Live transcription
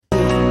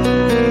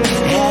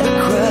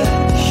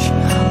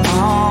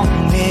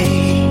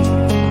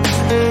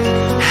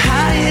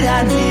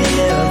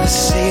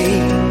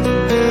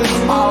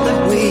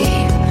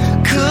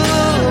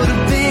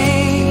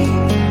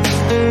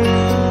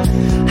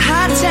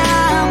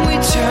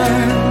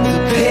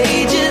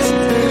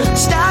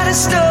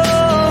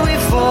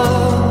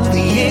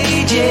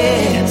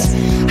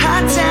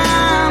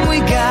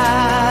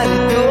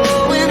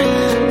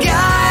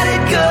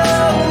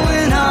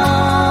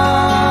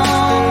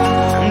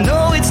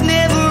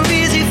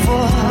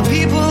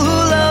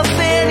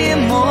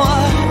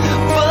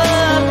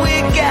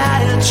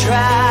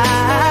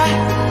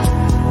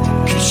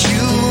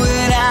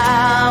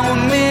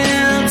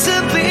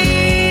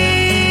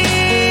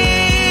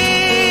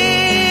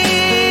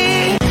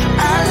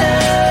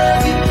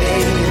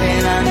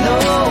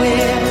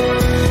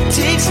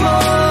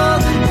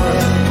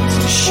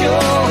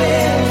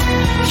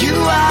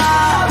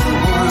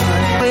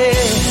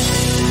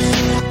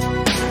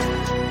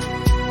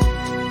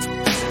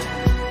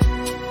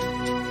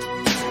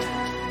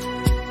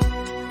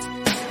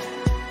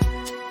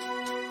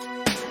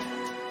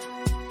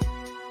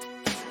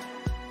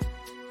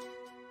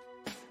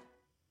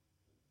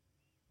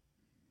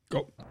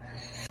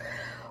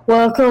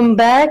Welcome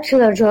back to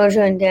the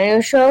Georgia and Daniel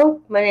Show.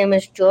 My name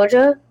is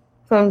Georgia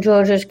from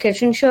Georgia's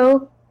Kitchen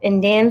Show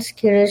and Dan's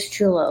Cutest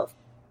True Love.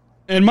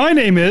 And my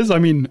name is,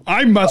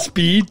 I must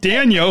be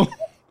Daniel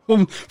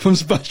from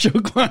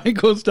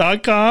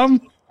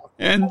SpecialChronicles.com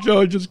and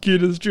Georgia's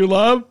Cutest True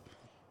Love.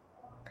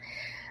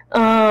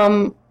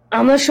 On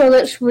the show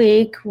this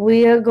week,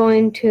 we are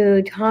going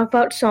to talk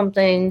about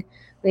something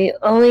we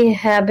only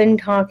have been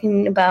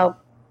talking about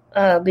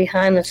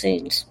behind the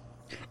scenes.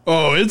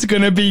 Oh, it's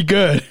going to be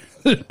good.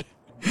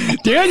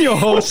 Daniel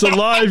hosts a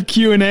live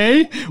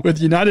Q&A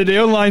with United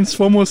Airlines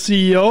former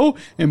CEO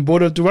and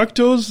Board of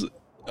Directors,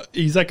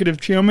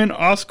 Executive Chairman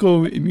Oscar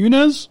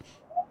Munoz.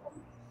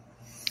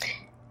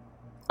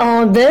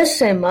 On this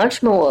and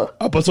much more.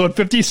 Episode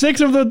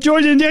 56 of the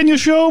Georgia and Daniel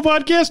Show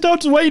podcast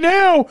starts right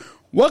now.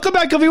 Welcome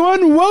back,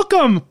 everyone.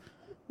 Welcome.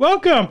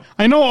 Welcome.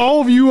 I know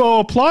all of you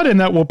are applauding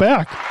that we're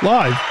back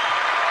live.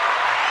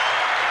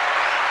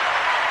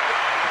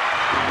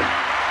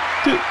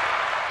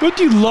 Don't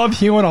you love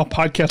hearing our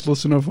podcast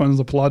listener friends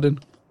applauding?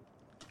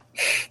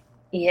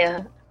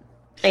 Yeah.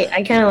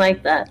 I kind of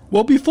like that.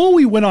 Well, before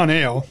we went on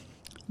air,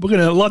 we're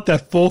going to let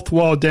that fourth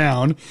wall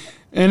down.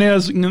 And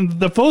as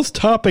the first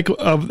topic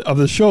of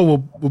the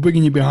show, we're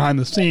bringing you behind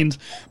the scenes.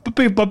 But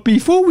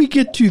before we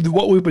get to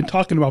what we've been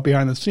talking about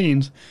behind the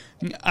scenes,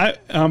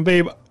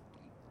 babe,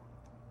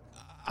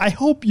 I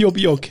hope you'll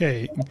be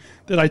okay.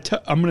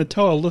 That I'm going to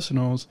tell our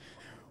listeners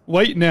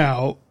right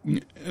now,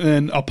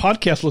 and our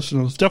podcast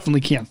listeners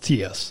definitely can't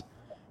see us,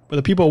 but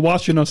the people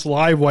watching us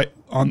live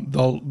on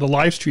the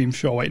live stream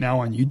show right now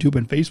on YouTube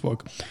and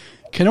Facebook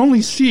can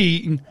only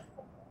see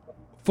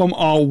from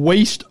our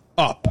waist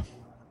up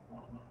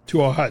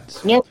to our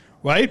heads. Yep.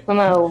 Right? From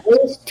our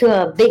waist to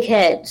our big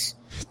heads.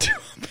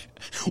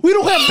 We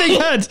don't have big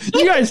heads.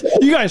 You guys,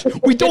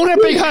 we don't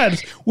have big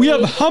heads. We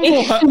have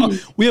humble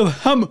we are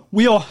humble.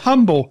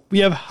 We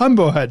have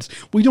humble heads.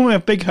 We don't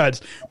have big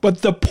heads.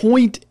 But the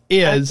point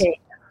is, okay,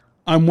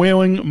 I'm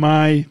wearing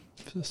my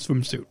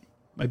swimsuit,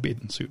 my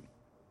bathing suit.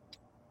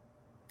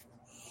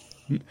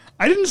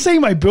 I didn't say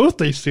my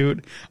birthday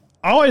suit.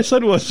 All I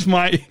said was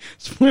my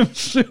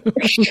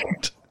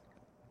swimsuit.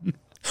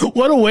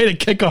 What a way to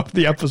kick off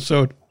the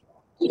episode.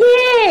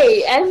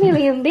 Yay! I'm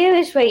really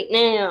embarrassed right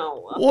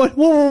now. What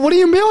are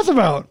you embarrassed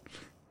about?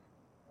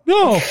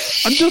 No,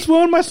 I'm just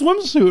wearing my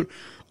swimsuit.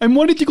 I'm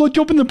wanting to go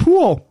jump in the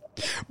pool.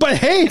 But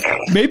hey,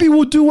 maybe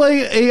we'll do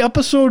a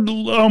episode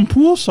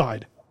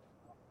poolside.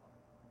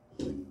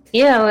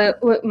 Yeah,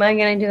 we're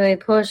going to do a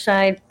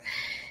poolside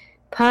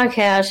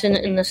podcast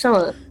in the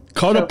summer.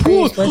 Called a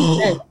pool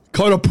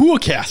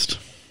cast.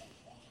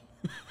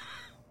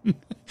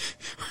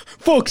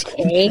 Folks,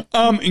 okay.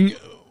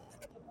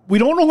 We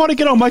don't know how to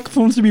get our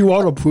microphones to be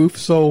waterproof,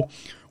 so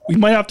we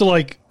might have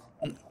to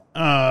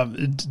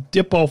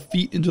dip our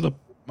feet into the,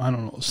 I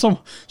don't know,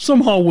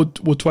 somehow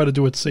we'll try to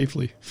do it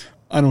safely.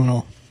 I don't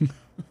know.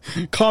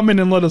 Comment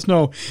and let us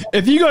know.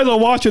 If you guys are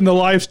watching the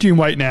live stream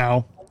right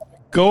now,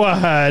 go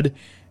ahead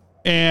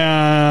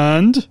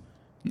and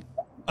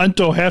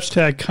enter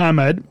hashtag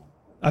ComEd.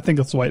 I think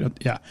that's right.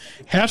 Yeah.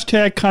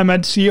 Hashtag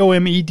ComEd,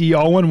 COMED,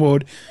 all one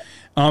word.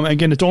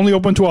 Again, it's only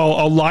open to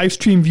our live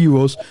stream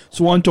viewers,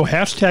 so enter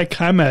hashtag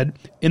ComEd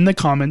in the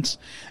comments,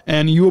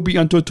 and you will be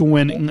entered to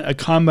win a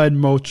ComEd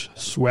merch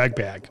swag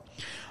bag.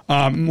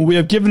 We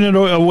have given it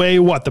away,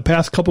 the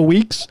past couple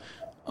weeks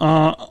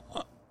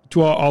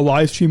to our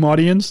live stream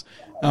audience.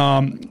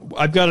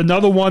 I've got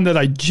another one that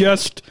I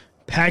just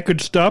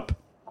packaged up.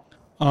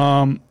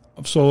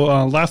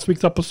 So last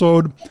week's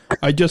episode,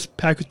 I just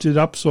packaged it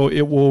up, so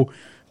it will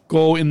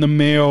go in the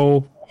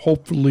mail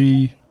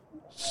hopefully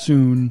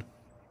soon.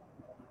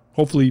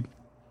 Hopefully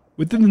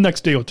within the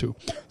next day or two.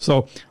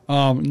 So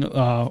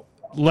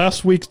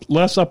last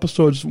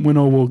episode's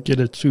winner will get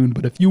it soon.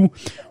 But if you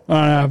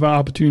have an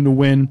opportunity to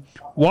win,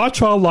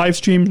 watch our live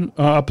stream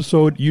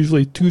episode,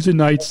 usually Tuesday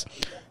nights,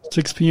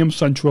 6 p.m.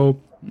 Central.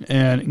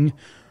 And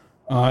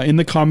in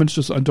the comments,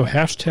 just under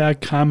hashtag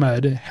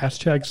ComEd,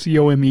 hashtag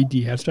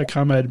COMED, hashtag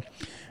ComEd,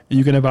 and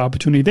you can have an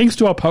opportunity. Thanks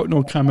to our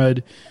partner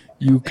ComEd,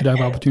 you could have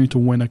an opportunity to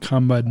win a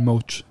ComEd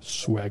merch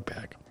swag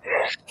bag.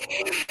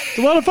 It's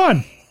a lot of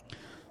fun.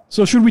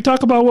 So should we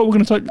talk about what we're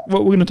going to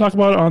talk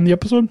about on the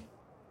episode?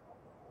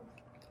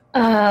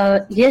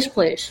 Yes,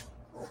 please.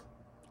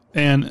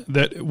 And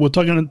that we're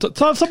talking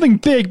something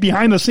big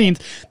behind the scenes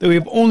that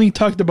we've only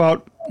talked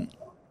about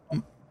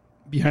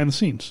behind the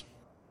scenes.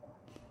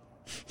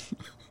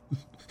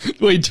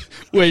 Wait.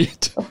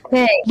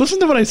 Okay. Listen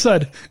to what I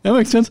said. That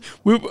makes sense.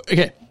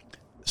 Okay.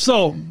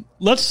 So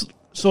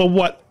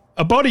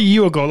about a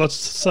year ago, let's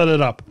set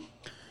it up.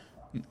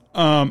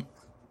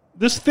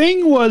 This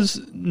thing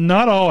was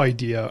not our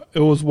idea. It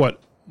was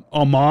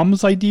our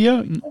mom's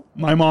idea.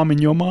 My mom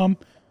and your mom.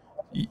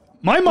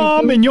 My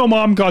mom and your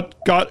mom got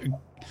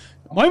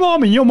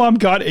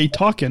a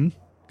talking.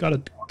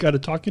 Started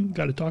talking.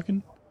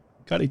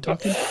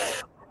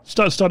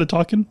 So I started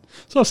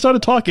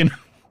talking.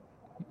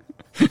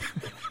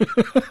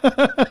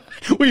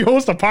 We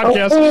host a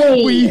podcast.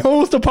 Okay. We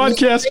host a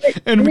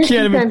podcast, and we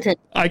can't even.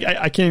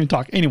 I can't even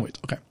talk. Anyways,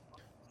 okay.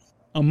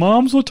 our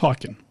moms were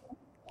talking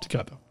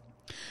together.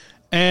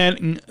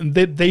 And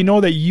they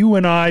know that you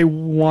and I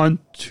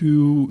want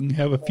to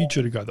have a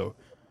future together,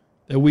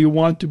 that we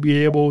want to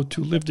be able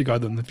to live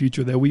together in the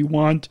future, that we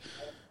want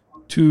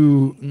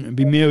to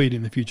be married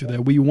in the future,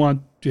 that we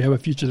want to have a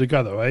future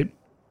together, right?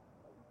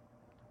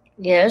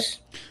 Yes.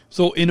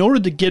 So in order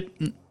to get,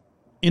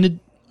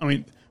 in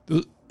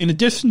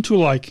addition to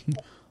like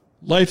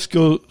life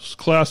skills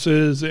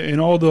classes and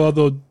all the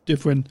other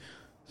different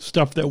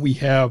stuff that we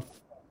have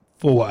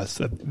for us,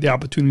 the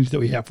opportunities that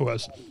we have for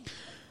us,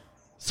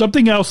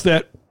 something else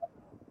that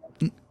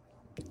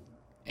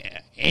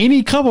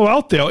any couple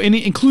out there,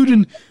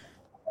 including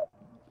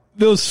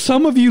there's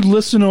some of you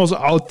listeners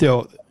out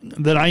there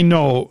that I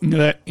know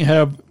that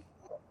have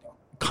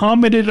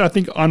commented, I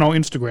think, on our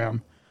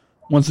Instagram.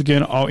 Once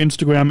again, our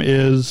Instagram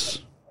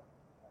is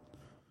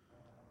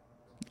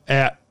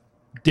at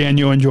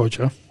Daniel and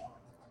Georgia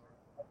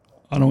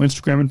on our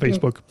Instagram and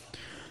Facebook.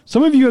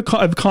 Some of you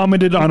have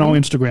commented on our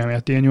Instagram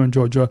at Daniel and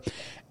Georgia,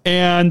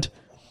 and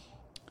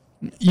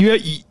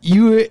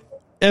you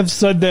have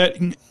said that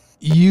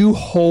you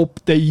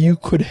hope that you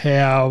could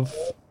have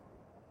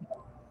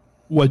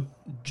what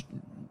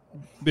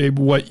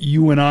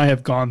you and I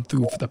have gone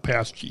through for the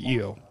past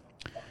year.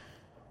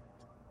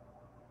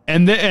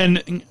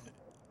 And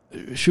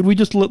should we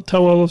just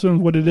tell our listeners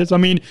what it is? I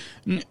mean,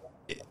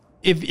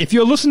 if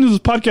you're listening to this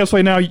podcast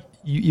right now,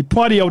 you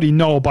probably already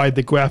know by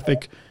the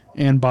graphic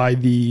and by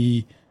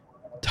the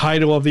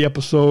title of the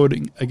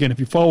episode. Again, if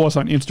you follow us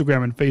on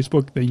Instagram and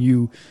Facebook, then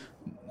you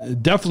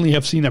definitely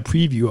have seen a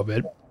preview of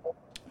it.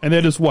 And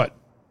that is what?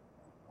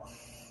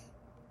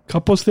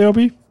 Couples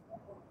therapy?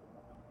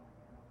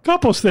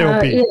 Couples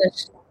therapy.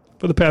 Yes.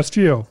 For the past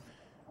year.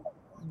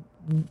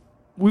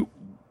 When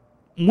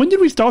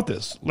did we start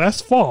this?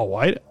 Last fall,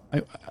 right?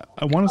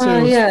 I want to say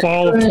it was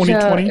fall of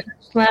 2020.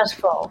 Last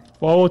fall.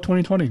 Fall of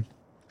 2020.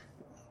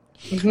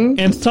 Mm-hmm.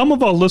 And some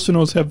of our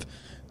listeners have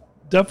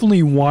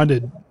definitely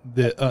wanted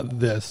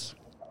this.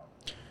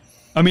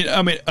 I mean,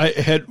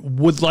 I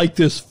would like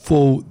this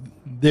for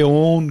their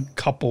own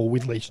couple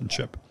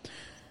relationship.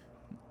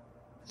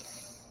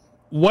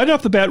 Right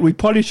off the bat, we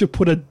probably should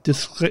put a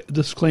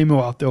disclaimer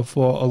out there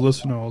for our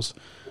listeners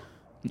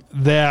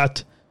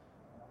that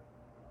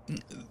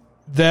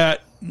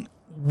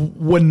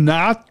we're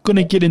not going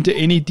to get into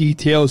any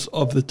details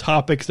of the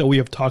topics that we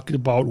have talked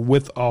about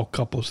with our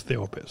couples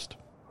therapist,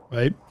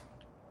 right?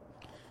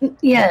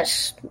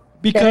 Yes,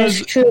 because that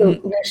is true,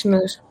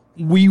 listeners.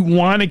 We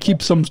want to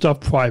keep some stuff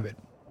private.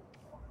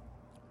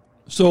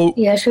 So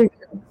yes,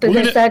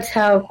 because that's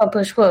how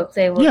couples work.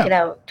 They work it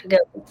out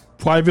together.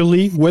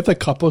 Privately with a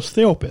couples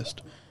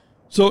therapist.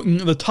 So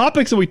the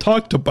topics that we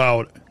talked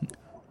about,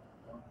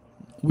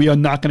 we are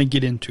not going to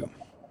get into.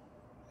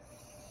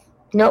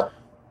 Nope.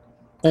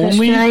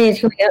 Only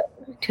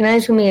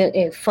tonight's going to be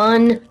a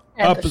fun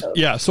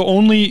episode. So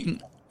only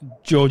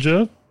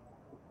Georgia,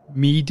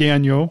 me,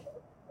 Daniel,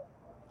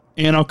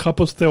 and our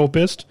couples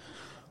therapist.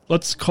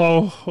 Let's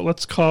call.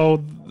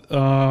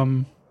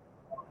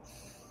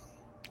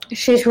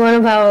 She's one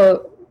of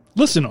our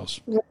listeners.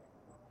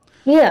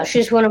 Yeah,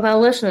 she's one of our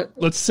listeners.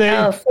 Let's say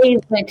our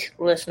favorite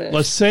listeners.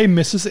 Let's say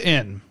Mrs.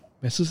 N.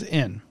 Mrs.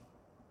 N.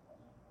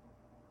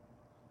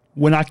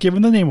 We're not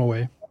giving the name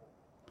away.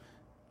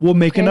 We're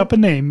making up a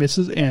name,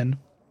 Mrs. N.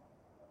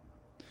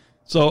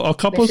 So our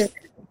couples,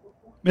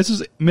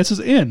 Mrs.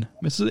 N.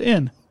 Mrs.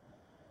 N.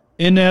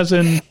 N as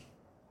in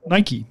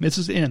Nike,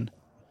 Mrs. N.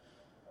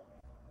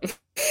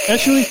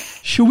 Actually,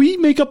 should we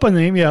make up a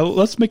name? Yeah,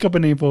 let's make up a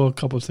name for a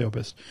couples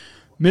therapist.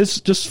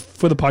 Just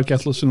for the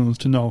podcast listeners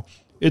to know,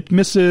 it's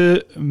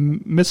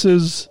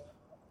Mrs.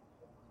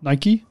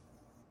 Nike.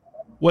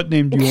 What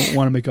name do you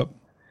want to make up?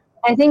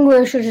 I think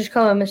we should just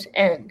call her Miss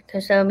N,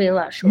 because that would be a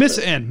lot shorter. Miss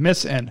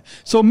N.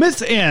 So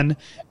Miss N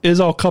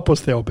is our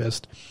couples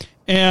therapist,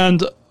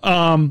 and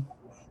we're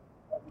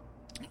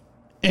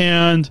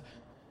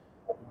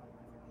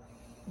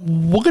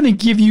going to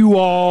give you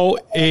all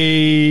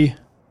and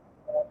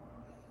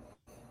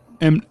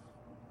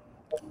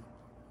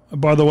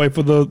by the way,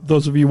 for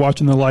those of you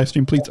watching the live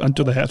stream, please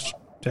enter the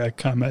hashtag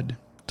comment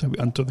to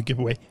enter the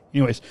giveaway.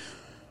 Anyways,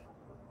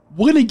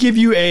 we're going to give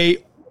you a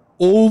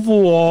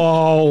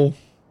overall,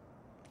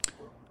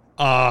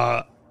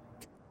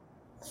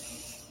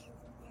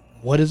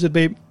 what is it,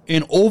 babe?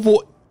 An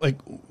overall, like,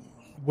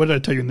 what did I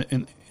tell you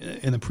in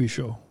the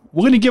pre-show?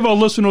 We're going to give our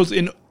listeners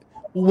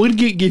we're going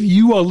to give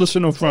you, our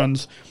listener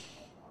friends,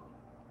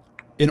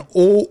 an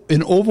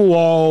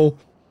overall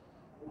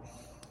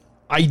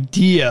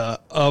idea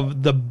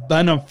of the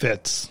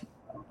benefits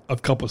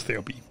of couples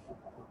therapy,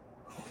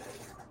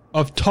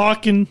 of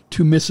talking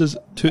to Miss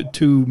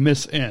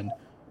N,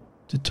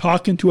 to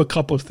talking to a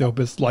couples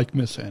therapist like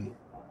Miss N.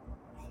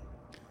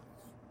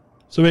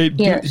 So, babe,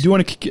 do you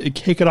want to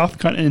kick it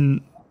off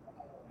and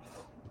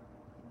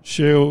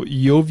share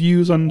your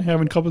views on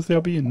having couples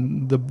therapy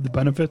and the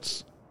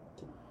benefits?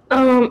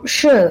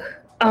 Sure.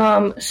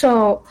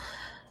 So,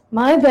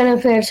 my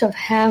benefits of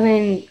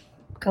having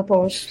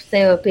couples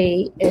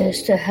therapy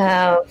is to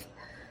have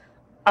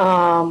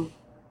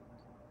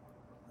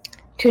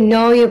to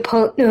know your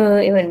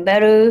partner even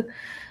better,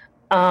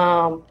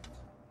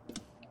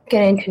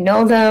 getting to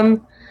know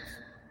them,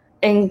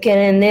 and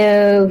getting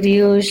their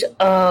views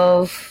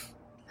of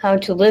how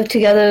to live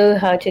together,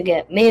 how to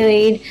get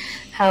married,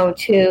 how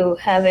to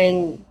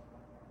having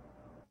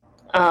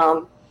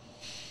as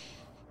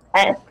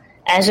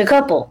a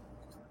couple.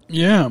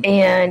 Yeah.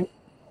 And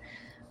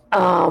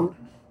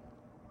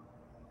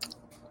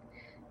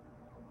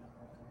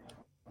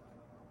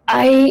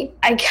I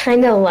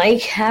kind of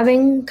like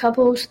having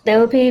couples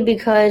therapy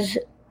because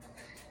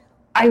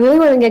I really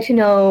want to get to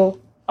know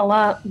a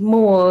lot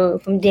more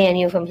from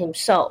Daniel from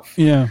himself.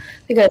 Yeah.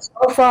 Because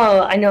so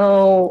far I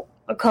know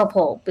a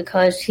couple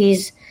because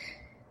he's.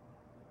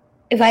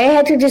 If I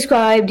had to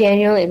describe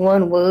Daniel in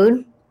one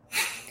word,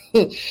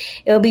 it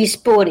would be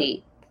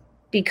sporty.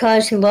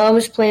 Because he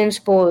loves playing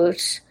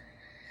sports.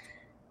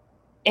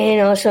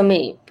 And also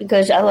me,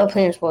 because I love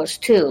playing sports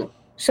too.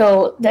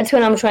 So that's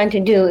what I'm trying to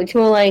do. It's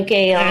more like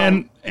a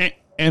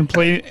and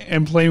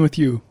playing with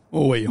you.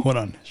 Oh wait, hold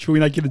on. Should we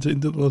not get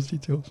into those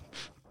details?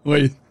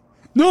 Wait,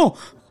 no,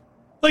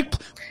 like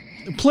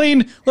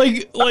playing,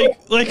 like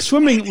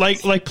swimming,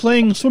 like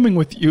playing swimming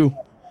with you.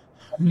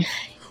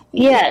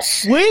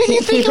 Yes. Where do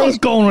you think I was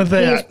going with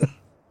that?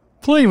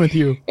 Playing with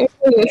you. He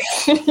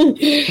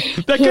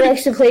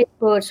likes to play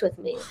sports with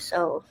me.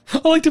 So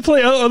I like to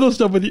play other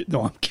stuff with you.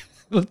 No, I'm kidding.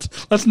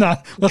 Let's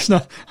not.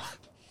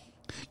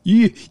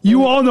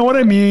 You all know what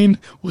I mean.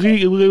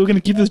 We're going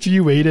to keep this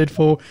G-rated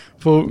for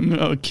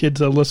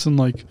kids that listen,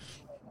 like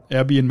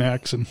Abby and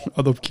Max and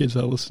other kids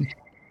that listen.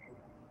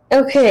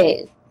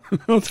 Okay.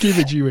 Let's keep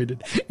it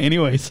G-rated.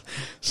 Anyways,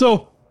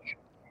 so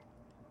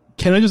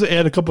can I just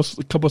add a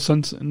couple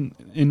cents in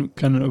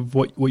kind of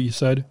what you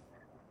said?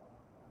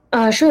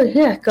 Sure.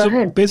 Yeah. Go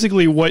ahead.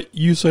 Basically, what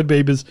you said,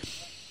 babe, is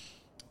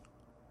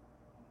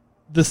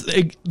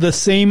the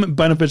same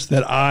benefits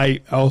that I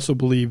also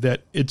believe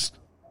that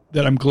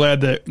I'm glad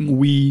that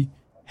we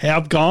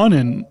have gone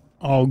and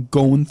are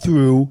going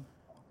through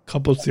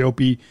couples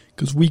therapy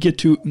because we get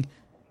to,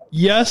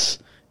 yes,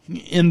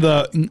 in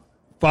the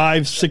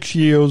 5-6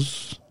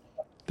 years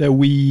that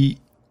we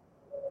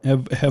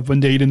have been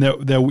dating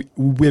that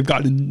we've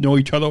gotten to know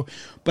each other,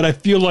 but I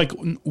feel like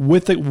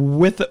with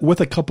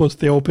a couples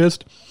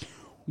therapist,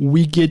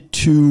 we get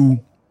to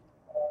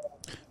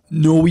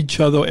know each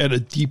other at a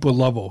deeper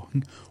level.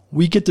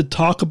 We get to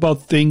talk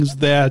about things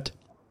that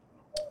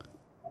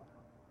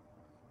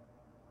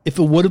if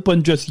it would have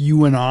been just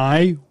you and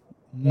I,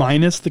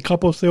 minus the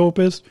couples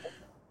therapist,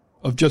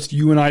 of just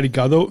you and I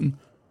together,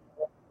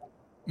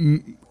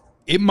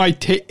 it might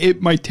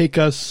take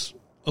us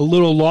a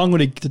little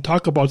longer to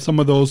talk about some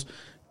of those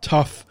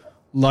tough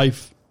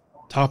life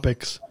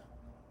topics.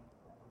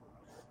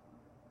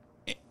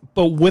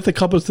 But with a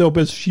couples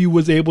therapist, she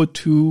was able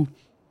to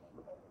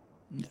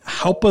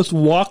help us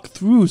walk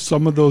through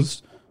some of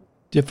those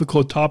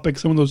difficult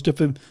topics, some of those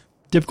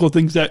difficult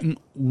things that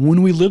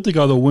when we live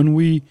together, when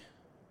we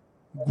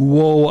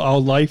grow our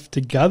life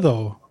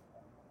together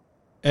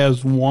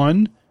as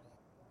one,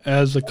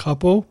 as a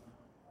couple,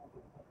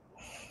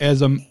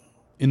 in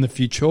the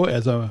future,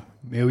 as a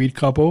married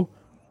couple,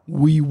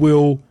 we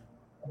will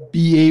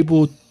be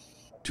able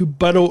to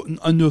better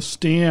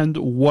understand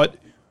what,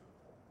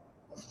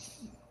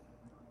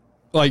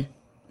 like,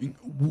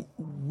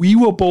 we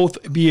will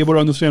both be able to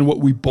understand what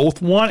we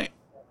both want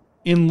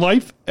in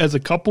life as a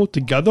couple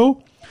together.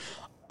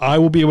 I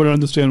will be able to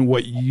understand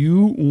what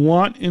you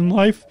want in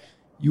life.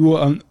 You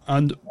will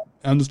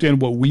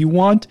understand what we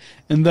want.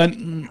 And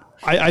then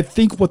I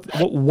think what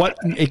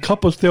a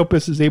couples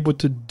therapist is able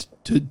to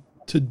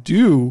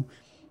do,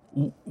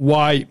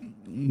 why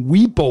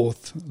we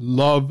both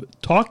love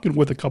talking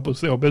with a couples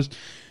therapist,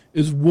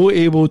 is we're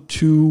able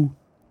to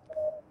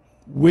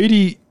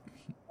really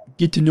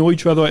get to know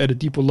each other at a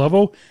deeper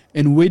level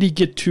and really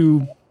get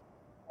to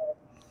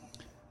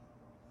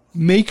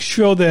make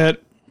sure that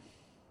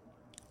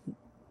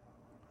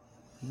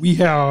we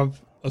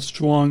have a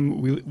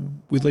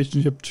strong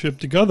relationship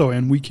together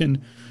and we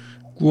can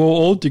grow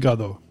old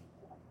together.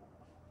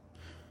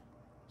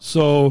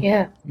 So,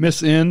 yeah.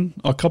 Miss N,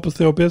 our couples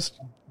therapist,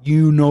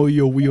 you know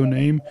your real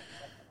name.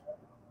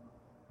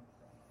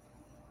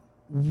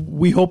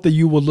 We hope that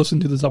you will listen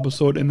to this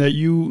episode and that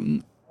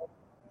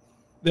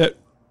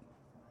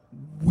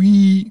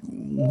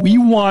we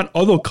want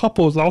other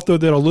couples out there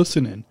that are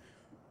listening.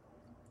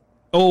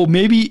 Oh,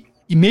 maybe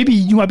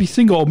you might be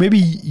single, or maybe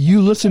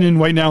you listening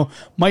right now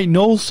might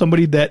know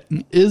somebody that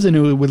is in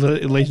a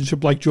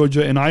relationship like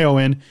Georgia and I are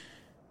in.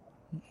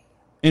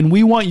 And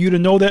we want you to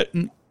know that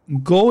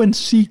go and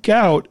seek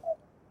out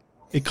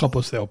a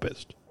couples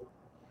therapist.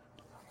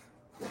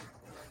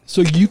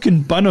 So you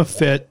can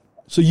benefit,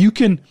 so you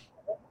can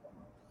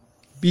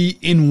be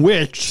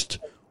enriched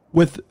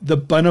with the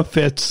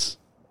benefits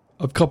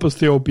of couples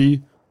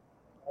therapy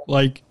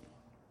like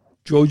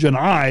Georgia and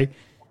I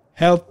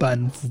have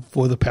been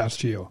for the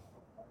past year.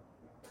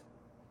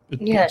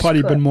 It's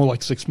probably been more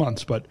like 6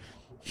 months, but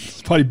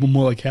it's probably been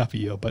more like half a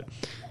year, but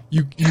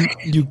you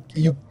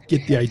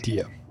get the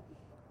idea.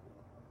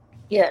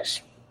 Yes.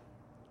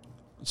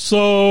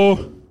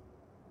 So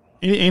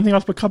Anything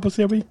else but couples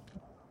therapy?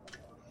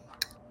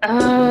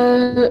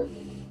 Uh,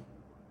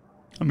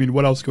 I mean,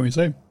 what else can we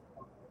say?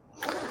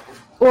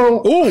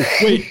 well, Oh,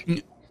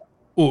 wait.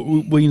 Oh,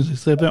 were you going to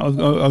say that? I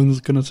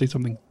was going to say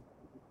something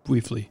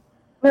briefly.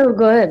 no,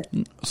 go ahead.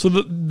 So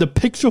the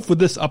picture for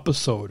this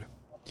episode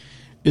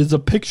is a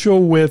picture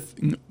with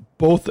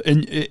both,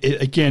 and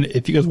again,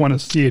 if you guys want to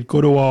see it,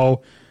 go to our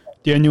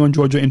Daniel and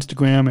Georgia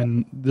Instagram,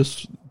 and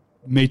this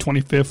May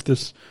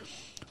 25th,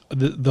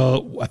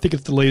 I think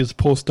it's the latest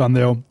post on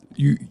there.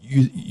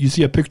 You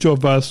see a picture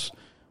of us.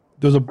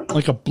 There's a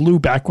blue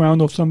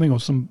background or something,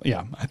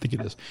 yeah, I think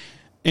it is.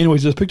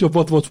 Anyways, there's a picture of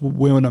both of us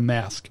wearing a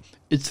mask.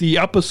 It's the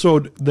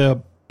episode,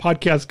 the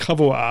podcast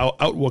cover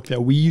artwork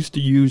that we used to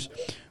use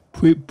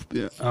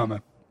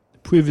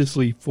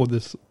previously for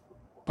this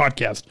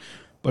podcast.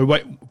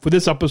 But for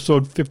this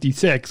episode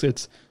 56,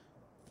 it's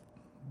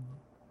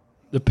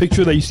the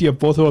picture that you see of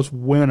both of us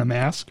wearing a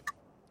mask.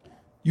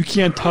 You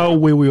can't tell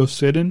where we were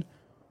sitting,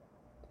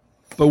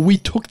 but we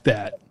took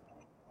that,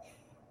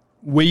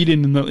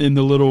 waiting in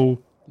the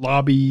little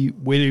lobby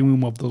waiting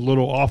room of the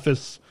little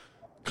office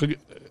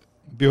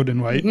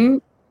building, right? Mm-hmm.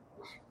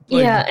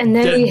 Like, yeah, and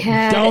then we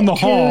had down the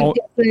hall.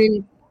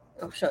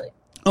 Oh, sorry.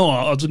 Oh,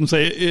 I was just gonna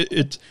say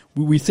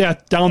we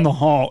sat down the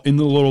hall in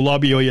the little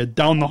lobby area.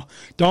 Down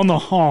the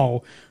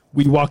hall,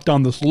 we walked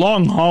down this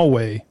long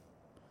hallway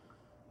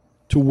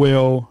to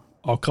where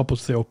our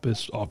couples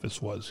therapist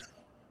office was.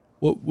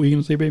 What were you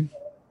gonna say, babe?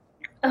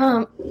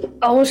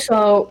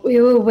 Also, we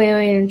were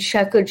wearing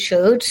checkered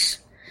shirts,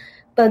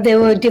 but there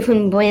were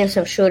different brands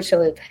of shirts that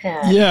we've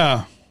had.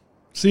 Yeah.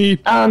 See,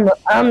 on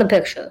the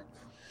picture.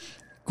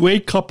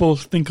 Great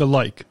couples think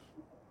alike.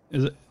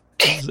 Is it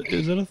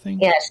a thing?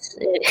 Yes.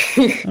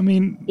 I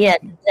mean, yeah,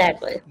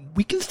 exactly.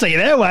 We can say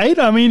that, right?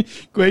 I mean,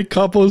 great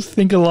couples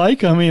think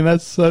alike. I mean,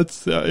 that's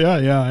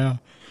yeah.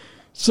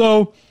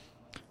 So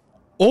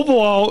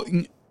overall,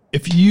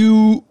 if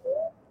you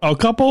are a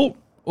couple,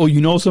 or you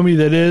know somebody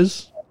that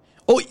is,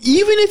 or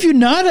even if you're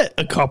not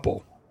a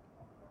couple,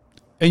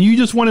 and you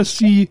just want to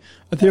see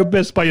a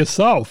therapist by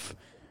yourself,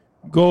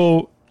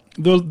 go.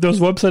 There's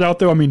a website out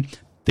there. I mean,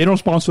 they don't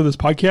sponsor this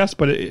podcast,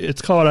 but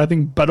it's called, I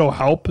think,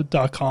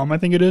 BetterHelp.com. I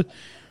think it is.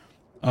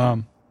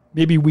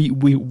 Maybe we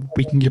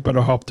can get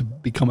BetterHelp to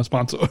become a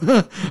sponsor of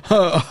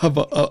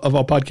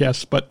our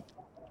podcast. But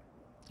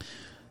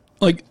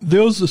like,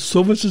 there's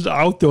services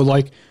out there.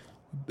 Like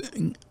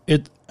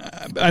it.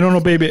 I don't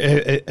know, baby.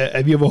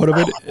 Have you ever heard of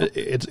it?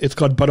 It's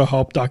called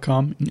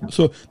BetterHelp.com.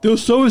 So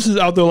there's services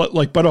out there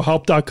like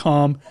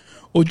BetterHelp.com,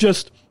 or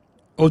just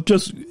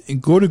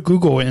go to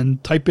Google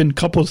and type in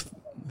couples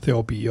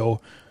therapy or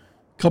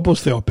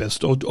couples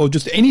therapist or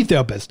just any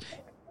therapist.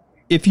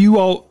 If you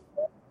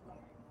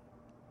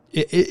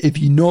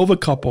know of a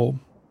couple,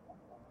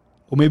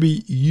 or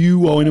maybe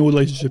you are in a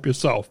relationship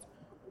yourself,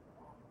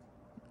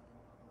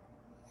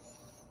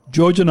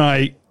 George and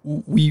I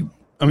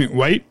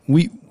right?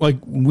 We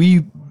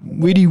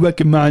really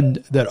recommend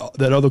that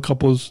other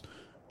couples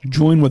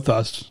join with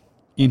us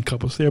in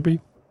couples therapy.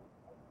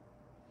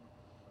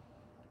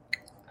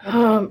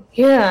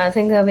 Yeah, I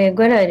think that'd be a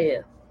good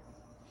idea.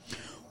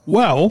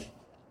 Well,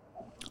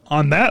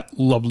 on that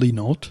lovely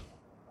note,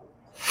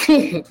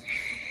 should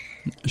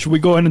we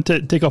go ahead and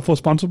take our full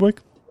sponsor break?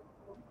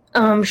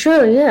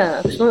 Sure,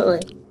 yeah,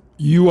 absolutely.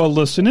 You are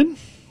listening.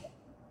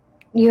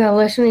 You are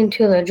listening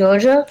to the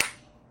Georgia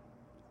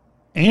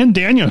and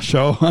Daniel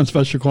Show on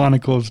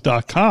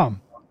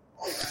SpecialChronicles.com.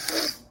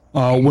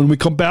 When we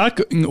come back,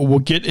 we'll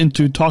get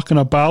into talking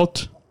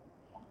about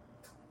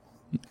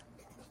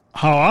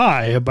how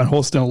I have been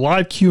hosting a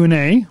live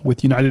Q&A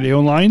with United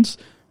Airlines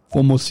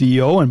former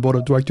CEO and board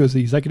of directors,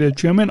 executive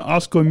chairman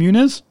Oscar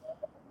Muniz,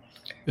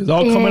 is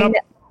all coming up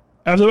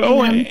after.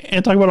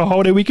 And talk about a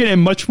holiday weekend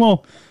and much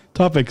more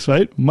topics,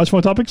 right? Much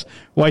more topics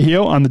right here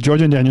on the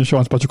Georgia and Daniel Show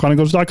on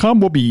SpecialChronicles.com.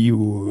 We'll be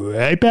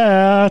right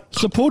back.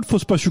 Support for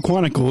Special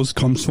Chronicles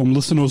comes from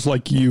listeners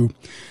like you.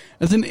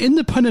 As an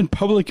independent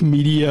public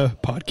media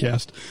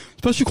podcast,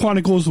 Special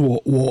Chronicles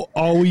will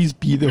always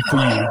be there for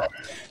you.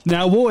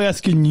 Now we're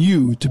asking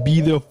you to be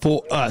there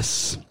for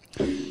us.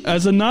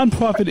 As a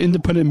nonprofit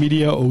independent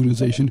media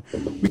organization,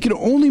 we can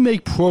only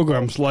make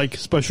programs like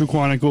Special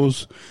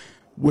Chronicles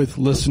with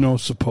listener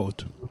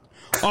support.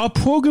 Our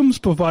programs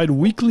provide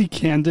weekly,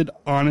 candid,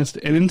 honest,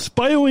 and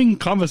inspiring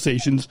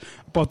conversations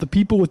about the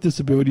people with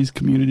disabilities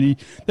community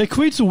that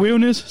creates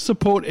awareness,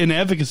 support, and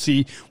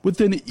advocacy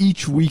within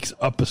each week's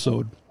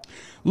episode.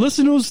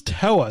 Listeners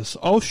tell us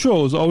our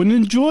shows are an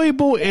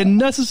enjoyable and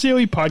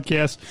necessary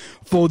podcast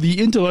for the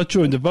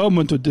intellectual and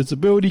developmental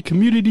disability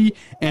community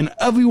and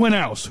everyone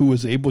else who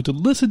is able to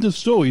listen to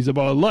stories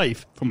about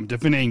life from a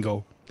different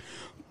angle.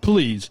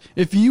 Please,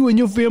 if you and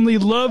your family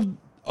love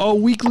our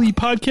weekly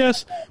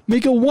podcast,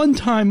 make a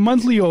one-time,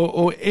 monthly,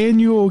 or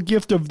annual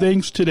gift of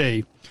thanks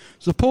today.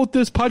 Support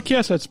this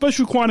podcast at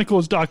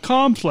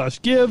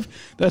specialchronicles.com/give.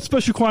 That's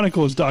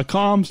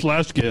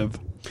specialchronicles.com/give.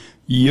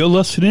 You're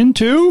listening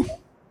to...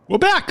 We're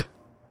back.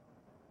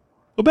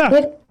 We're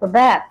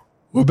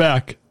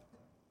back.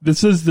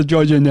 This is the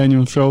Georgia and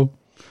Daniel Show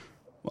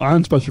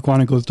on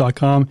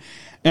SpecialChronicles.com.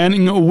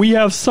 And we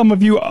have some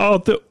of you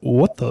out there.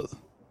 What the?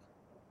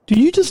 Did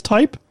you just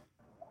type?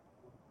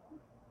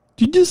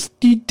 Did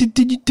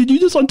you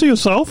just unto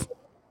yourself?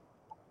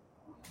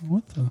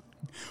 What the?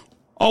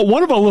 Oh,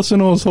 one of our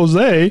listeners,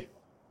 Jose.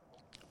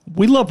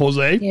 We love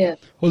Jose. Yeah.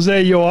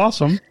 Jose, you're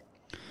awesome.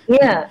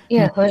 Yeah,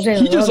 Jose.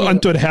 He just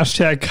untoed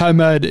hashtag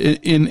ComEd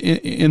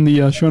in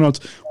the show notes.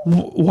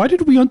 Why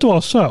did we unto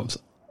ourselves?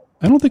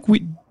 I don't think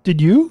we did.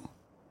 You?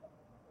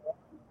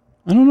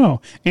 I don't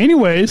know.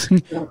 Anyways,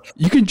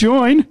 you can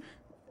join.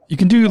 You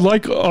can do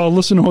like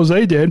listener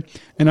Jose did,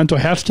 and unto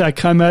hashtag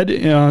ComEd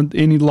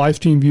any live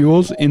stream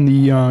viewers in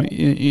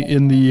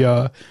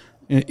the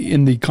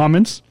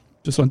comments.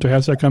 Just unto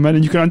hashtag ComEd,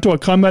 and you can unto a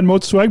ComEd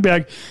mode swag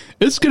bag.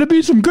 It's gonna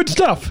be some good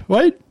stuff,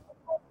 right?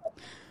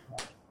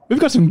 We've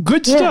got some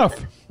good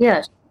stuff.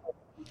 Yes.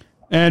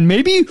 And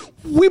maybe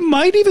we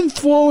might even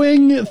throw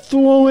in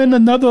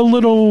another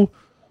little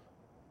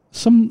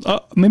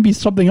maybe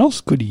something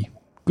else goody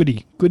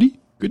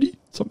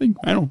something.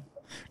 I don't know.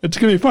 It's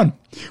gonna be fun.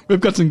 We've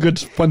got some good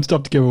fun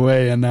stuff to give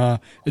away, and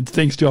it's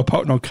thanks to our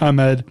partner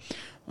ComEd.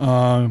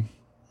 Go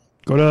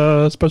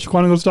to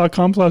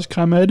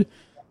specialchronicles.com/ComEd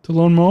to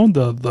learn more.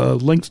 The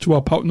links to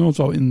our partners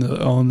are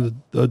on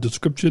the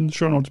description,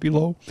 show notes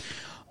below.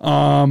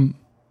 Do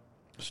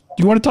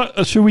you want to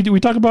talk? Should we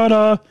talk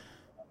about?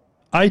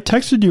 I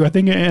texted you, I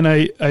think, and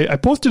I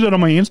posted it on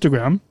my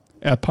Instagram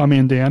at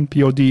Podmandan,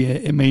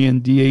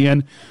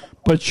 PODMANDAN.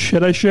 But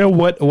should I share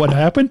what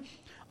happened?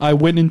 I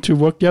went into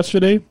work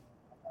yesterday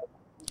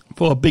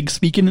for a big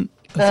speaking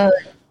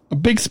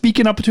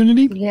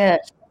opportunity.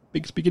 Yes.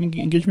 Big speaking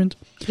engagement.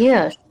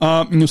 Yes.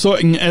 So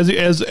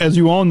as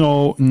you all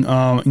know,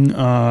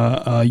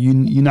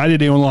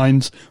 United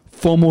Airlines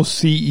former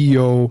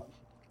CEO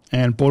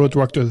and board of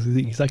directors,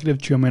 the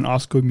executive chairman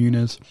Oscar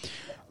Muniz,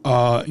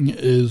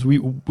 is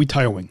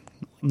retiring.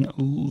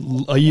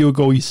 A year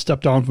ago, he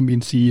stepped down from being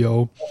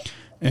CEO,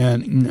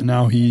 and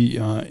now he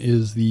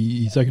is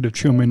the executive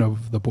chairman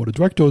of the board of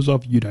directors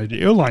of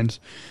United Airlines.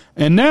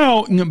 And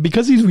now,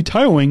 because he's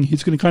retiring,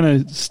 he's going to kind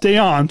of stay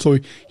on, so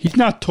he's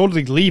not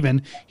totally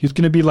leaving. He's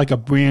going to be like a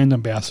brand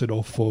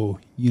ambassador for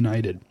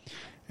United.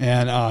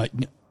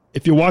 And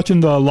if you're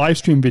watching the live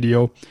stream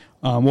video,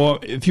 well,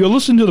 if you're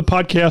listening to the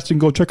podcast, and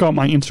go check out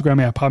my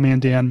Instagram at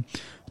Podmandan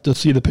to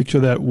see the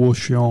picture that we'll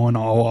show on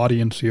our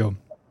audience here.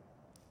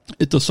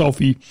 It's a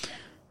selfie.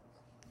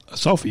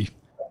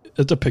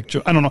 It's a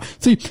picture. I don't know.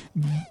 See,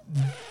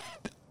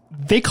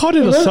 they called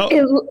it a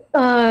selfie.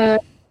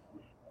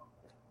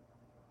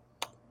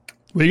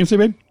 What are you going to say,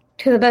 babe?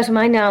 To the best of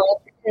my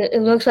knowledge,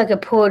 it looks like a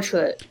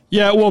portrait.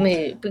 Yeah, well, to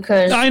me,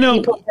 because I know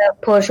people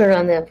have portrait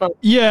on their phone.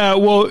 Yeah,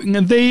 well,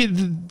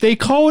 they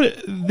called it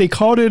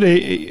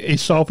a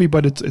selfie,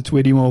 but it's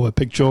really more of a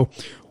picture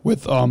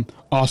with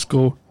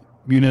Oscar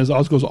Muniz.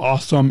 Oscar's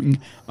awesome.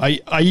 I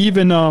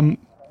even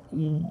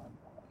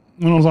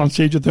when I was on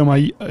stage with him,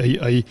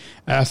 I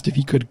asked if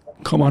he could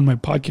come on my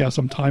podcast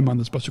sometime on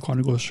the Special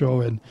Chronicles show,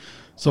 and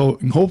so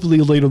hopefully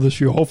later this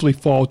year, hopefully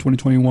fall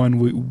 2021,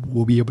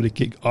 we'll be able to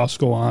get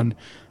Oscar on.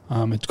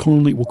 We're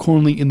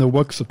currently in the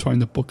works of trying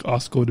to book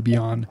Oscar to be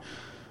on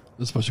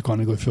the Special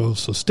Chronicles show.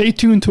 So stay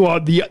tuned to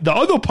the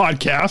other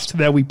podcast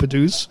that we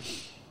produce,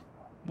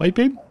 right,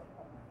 babe?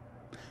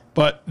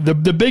 But the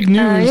big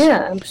news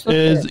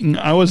is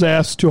I was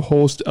asked to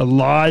host a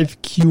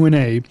live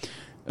Q&A.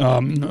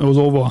 It was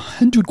over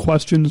 100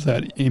 questions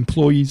that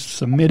employees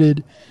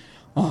submitted,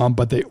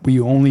 but they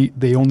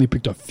only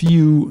picked a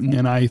few,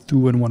 and I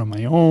threw in one of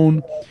my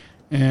own.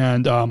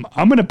 And I'm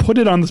going to put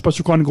it on the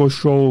Special Chronicles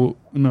show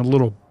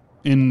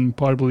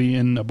probably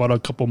in about a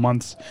couple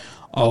months.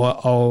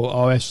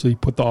 I'll actually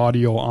put the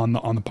audio on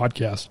the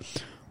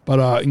podcast.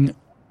 But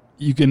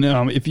you can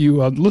if you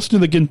listen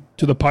to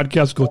the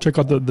podcast, go check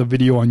out the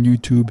video on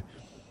YouTube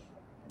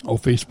or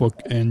Facebook,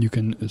 and you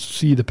can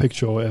see the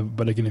picture.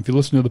 But again, if you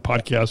listen to the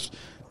podcast,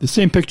 the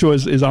same picture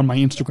is on my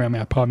Instagram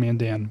at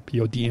Podmandan,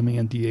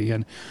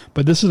 PODMANDAN.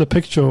 But this is a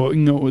picture.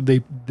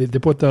 They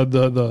put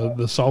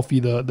the selfie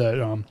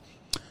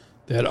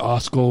that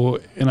Oscar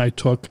and I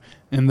took,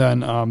 and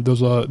then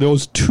there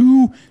was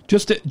two.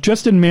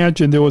 Just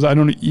imagine there was, I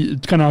don't know,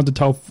 it's kind of hard to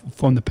tell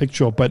from the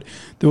picture, but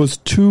there was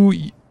two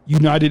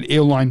United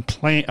Airlines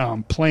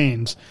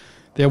planes.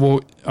 There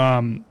were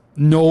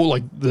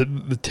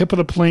the tip of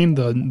the plane,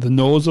 the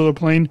nose of the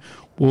plane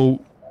were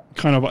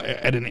kind of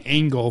at an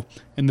angle,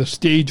 and the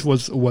stage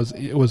was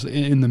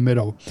in the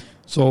middle.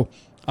 So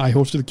I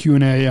hosted a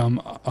Q&A.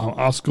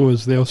 Oscar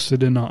was there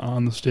sitting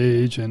on the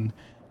stage, and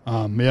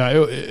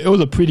it was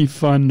a pretty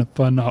fun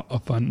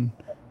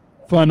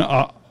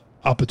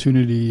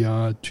opportunity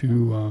to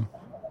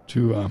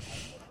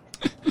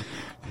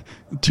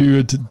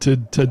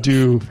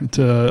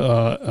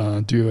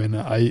do, and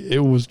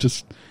it was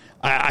just.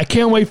 I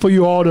can't wait for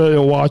you all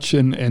to watch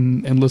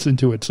and listen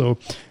to it. So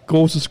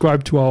go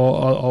subscribe to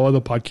our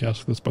other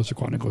podcast, the Special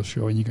Chronicles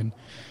show, and you can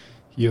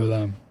hear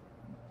them.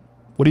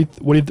 What do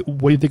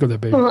you think of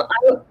that, baby?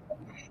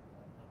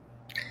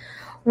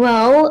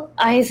 Well,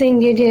 I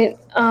think you did.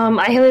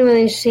 I haven't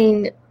really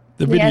seen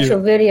the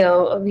actual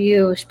video of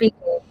you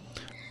speaking.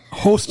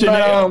 hosting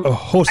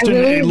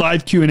a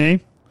live Q&A.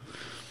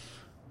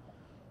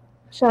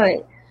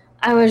 Sorry,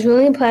 I was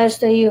really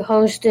impressed that you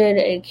hosted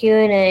a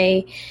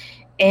Q&A,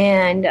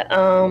 and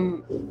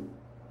I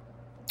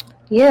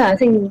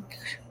think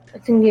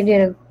you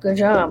did a good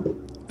job.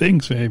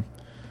 Thanks, Abe.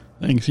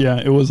 Thanks. Yeah,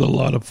 it was a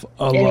lot of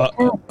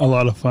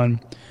fun.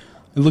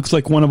 It looks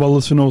like one of our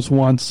listeners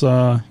wants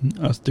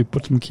us to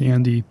put some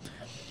candy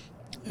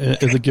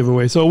as a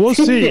giveaway. So we'll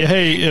see.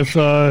 Hey,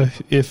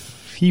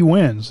 if he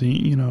wins,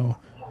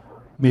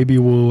 maybe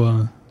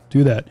we'll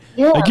do that.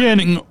 Yeah.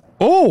 Again,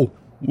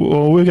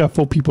 we got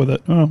 4 people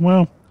that.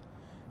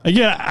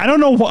 Again, I don't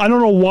know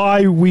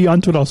why we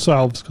entered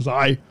ourselves, because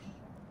I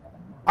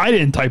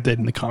didn't type that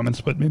in the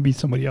comments, but maybe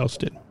somebody else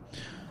did.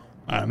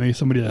 Maybe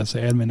somebody that has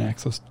admin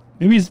access.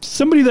 Maybe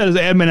somebody that has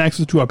admin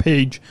access to our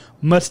page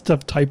must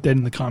have typed that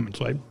in the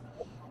comments, right?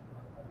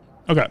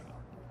 Okay.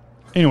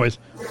 Anyways,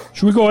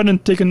 should we go ahead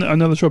and take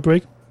another short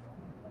break?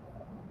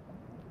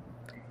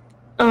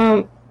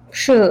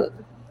 Sure.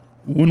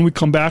 When we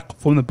come back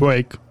from the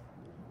break,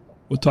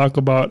 we'll talk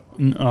about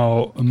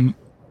about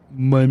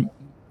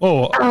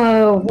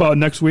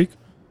next week.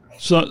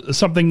 So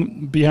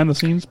something behind the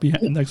scenes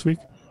next week.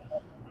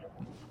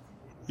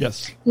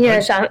 Yes.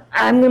 Yes,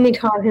 I'm going to be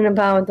talking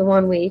about the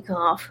 1 week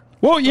off.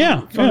 Well,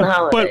 yeah. From the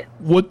holiday. But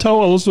we'll tell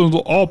our listeners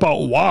all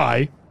about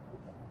why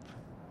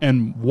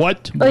and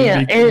what. And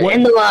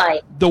the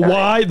why. The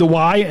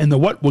why, and the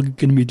what we're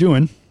going to be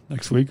doing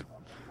next week.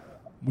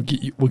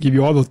 We'll give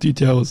you all those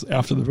details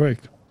after the break.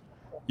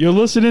 You're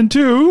listening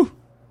to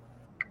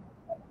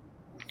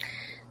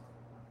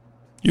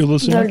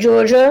the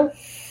Georgia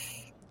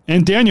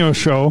and Daniel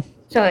Show.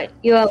 Sorry,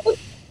 you are.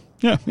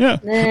 Yeah.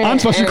 On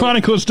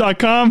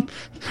SpecialChronicles.com.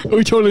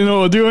 We totally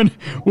know what we're doing.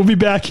 We'll be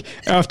back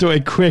after a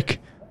quick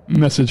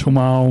message from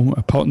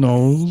our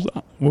partners.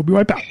 We'll be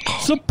right back.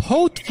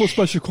 Support for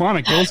Special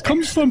Chronicles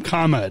comes from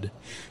ComEd.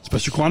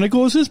 Special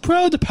Chronicles is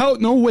proud to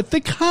partner with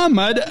the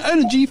ComEd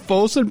Energy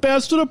Force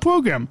Ambassador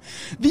Program.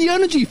 The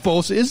Energy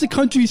Force is the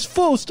country's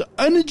first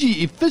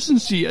energy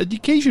efficiency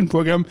education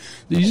program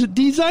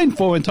designed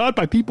for and taught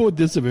by people with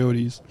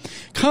disabilities.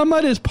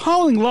 ComEd is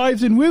powering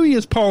lives, and Weary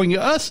is powering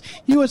us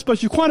here at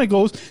Special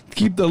Chronicles to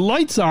keep the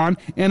lights on,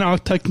 and our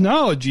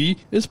technology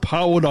is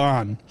powered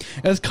on.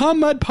 As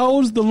ComEd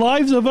powers the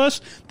lives of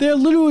us, they're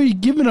literally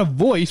giving a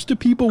voice to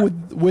people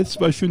with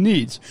special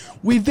needs.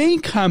 We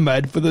thank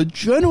ComEd for the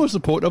generous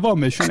support of our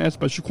mission at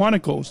Special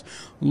Chronicles.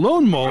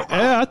 Learn more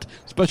at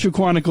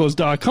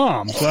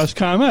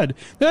specialchronicles.com/ComEd.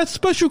 That's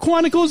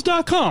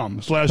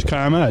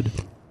specialchronicles.com/ComEd.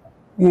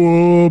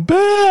 We're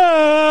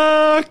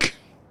back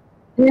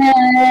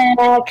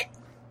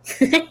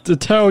to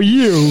tell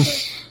you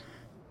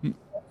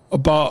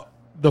about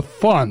the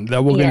fun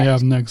that we're going to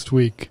have next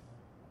week.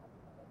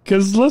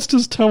 Because let's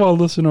just tell our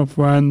listener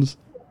friends,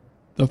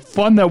 the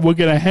fun that we're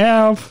going to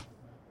have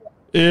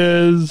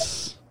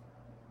is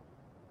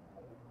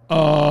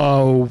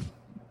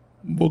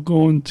we're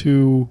going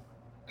to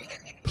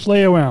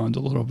play around a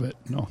little bit.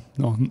 No.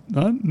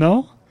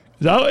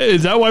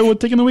 Is that why we're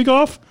taking the week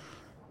off?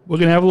 We're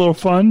going to have a little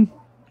fun,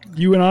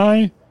 you and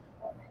I.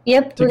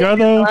 Yep,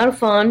 together. A lot of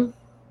fun.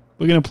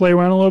 We're going to play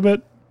around a little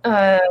bit.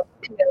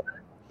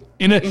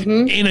 In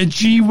a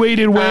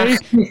G-weighted way.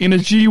 In a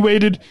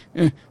G-weighted.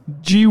 We're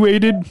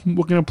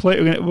going to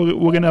play. We're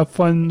going to have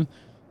fun.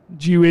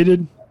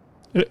 G-weighted.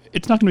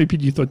 It's not going to be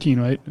PG-13,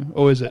 right?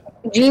 Or is it?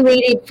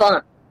 G-weighted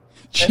fun.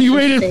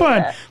 G-weighted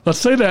fun. Let's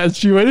say that. It's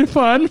G-weighted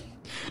fun.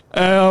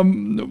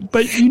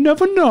 But you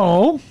never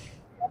know.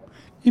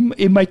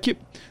 It might get...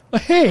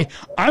 Hey,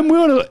 I'm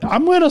wearing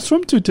a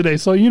swimsuit today,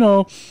 so,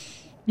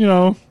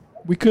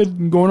 we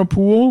could go in a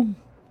pool.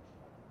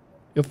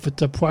 If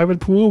it's a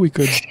private pool, we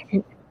could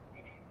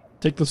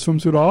take the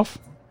swimsuit off.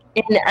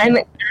 And I'm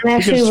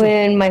actually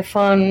wearing my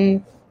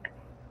fun...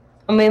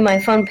 I'm in my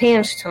fun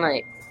pants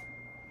tonight.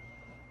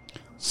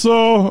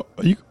 So,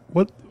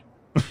 what?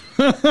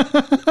 Our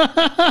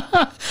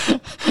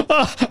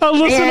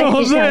listener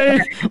Jose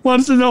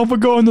wants to know if we're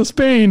going to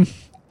Spain.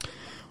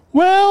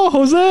 Well,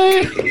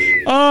 Jose,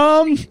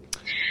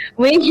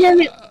 we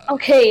haven't.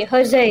 Okay,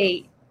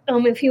 Jose.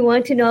 If you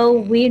want to know,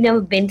 we've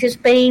never been to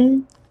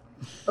Spain.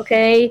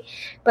 Okay,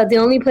 but the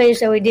only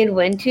place that we did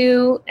went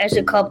to as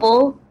a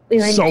couple, we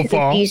went to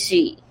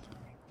DC.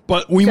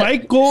 But we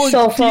might go.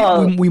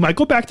 We might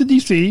go back to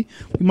DC.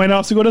 We might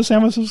also go to San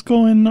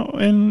Francisco and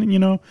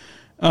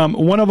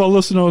one of our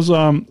listeners.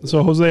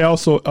 So Jose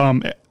also.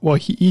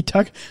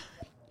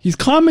 He's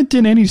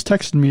commenting and he's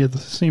texting me at the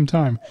same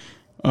time.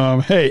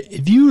 Hey,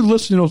 if you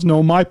listeners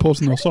know my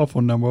personal cell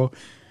phone number,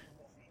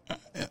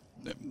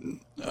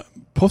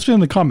 post it in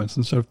the comments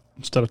instead of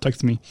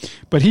texting me.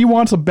 But he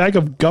wants a bag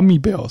of gummy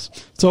bears.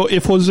 So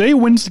if Jose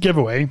wins the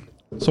giveaway,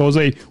 so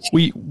Jose,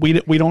 we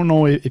don't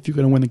know if you're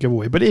going to win the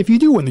giveaway. But if you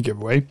do win the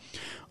giveaway,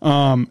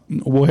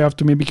 we'll have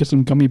to maybe get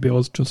some gummy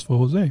bears just for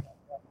Jose.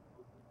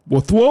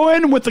 We'll throw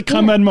in with the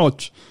comment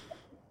mulch.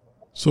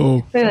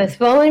 So we're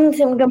throwing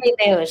some gummy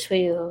bears for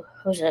you,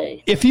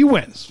 Jose. If he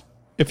wins.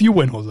 If you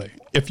win, Jose.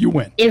 If you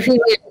win. If he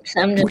wins,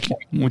 I'm just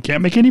we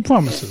can't make any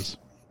promises.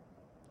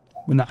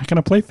 We're not going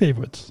to play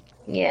favorites.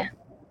 Yeah.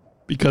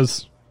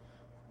 Because,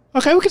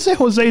 okay, we can say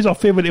Jose is our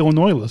favorite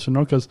Illinois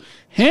listener because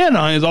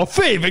Hannah is our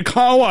favorite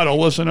Colorado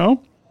listener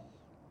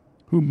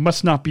who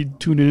must not be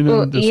tuning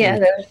in this week.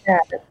 There's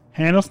that.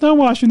 Hannah's not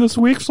watching this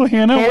week, so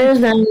Hannah,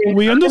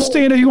 we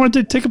understand if you want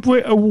to take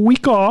a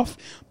week off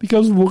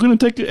because we're going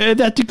to take,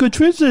 that's a good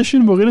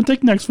transition. We're going to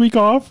take next week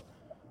off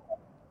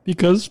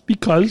because.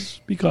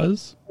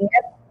 Yep,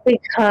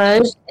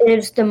 because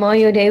it's the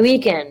Memorial Day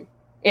weekend.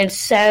 It's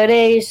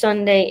Saturday,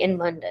 Sunday, and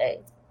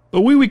Monday.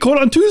 But we record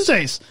on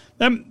Tuesdays.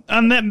 That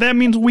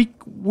means we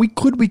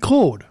could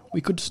record. We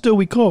could still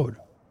record.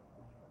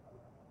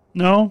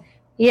 No?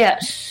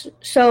 Yes.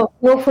 So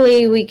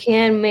hopefully we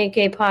can make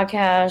a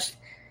podcast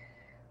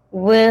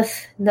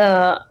with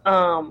the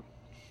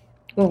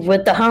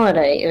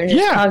holiday and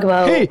just talk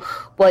about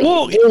what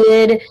you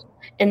did,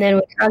 and then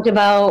we talked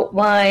about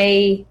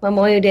why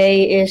Memorial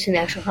Day is an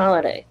actual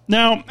holiday.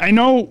 Now, I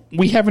know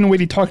we haven't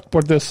really talked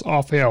about this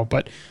off air,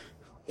 but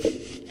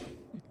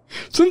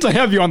since I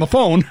have you on the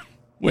phone,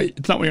 wait,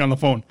 it's not really on the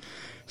phone.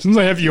 Since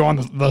I have you on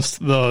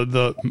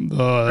the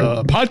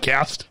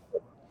podcast,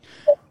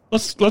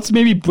 let's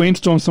maybe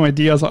brainstorm some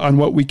ideas on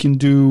what we can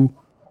do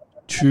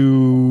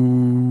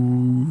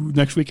to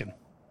next weekend.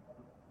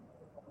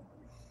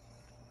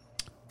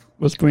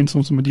 Let's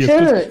brainstorm some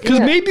ideas. Because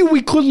maybe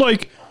we could,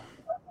 like,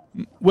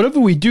 whatever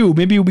we do,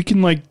 maybe we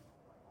can, like,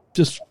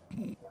 just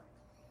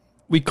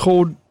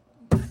record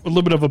a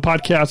little bit of a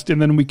podcast and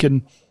then we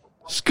can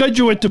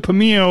schedule it to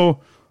premiere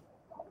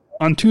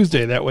on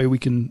Tuesday. That way we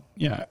can,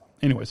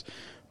 anyways.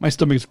 My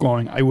stomach's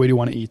growing. I really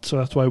want to eat, so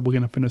that's why we're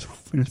going to finish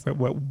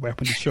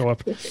wrapping the show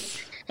up.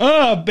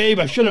 Oh, babe,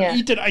 I should have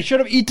eaten. I should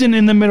have eaten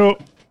in the middle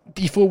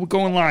before we're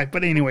going live.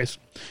 But anyways,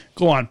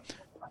 go on.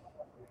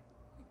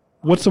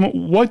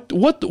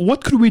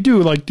 What could we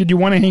do? Like, did you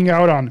want to hang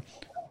out on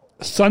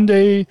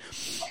Sunday,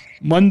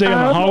 Monday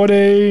on the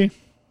holiday?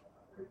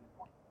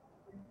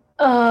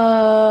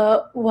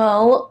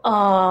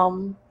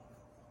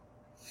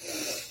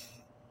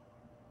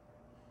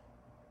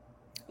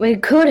 We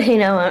could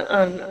hang out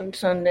on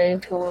Sunday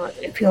if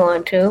you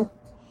want to,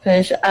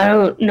 because I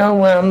don't know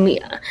what I'm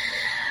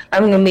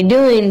going to be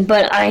doing,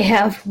 but I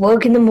have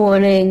work in the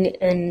morning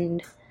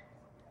and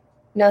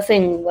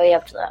nothing way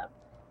after that.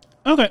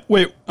 Okay,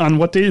 wait. On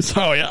what days?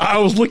 Oh yeah, I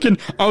was looking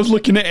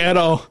at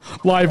our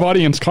live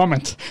audience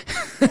comments,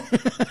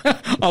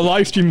 our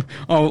live stream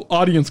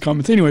audience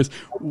comments. Anyways,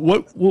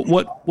 what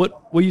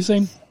were you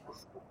saying?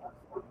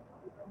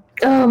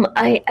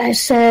 I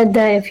said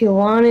that if you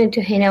wanted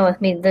to hang out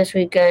with me this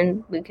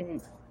weekend, we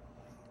can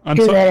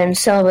do that and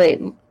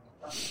celebrate.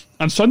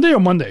 On Sunday or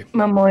Monday?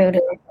 Memorial Day.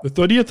 The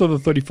 30th or the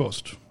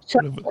 31st?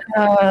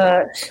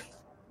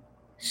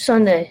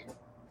 Sunday.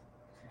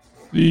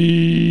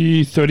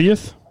 The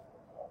 30th?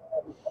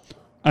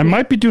 I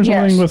might be doing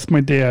something with my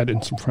dad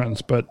and some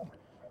friends, but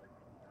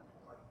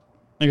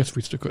I guess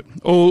we still could.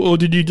 Or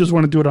did you just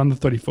want to do it on the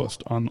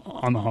 31st,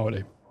 on the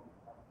holiday?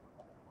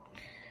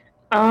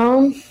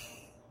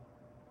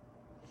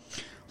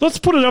 Let's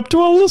put it up to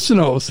our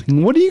listeners.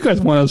 What do you guys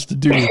want us to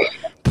do?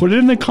 Put it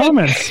in the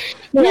comments.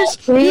 Yes,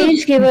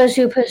 please give us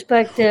your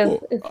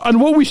perspective on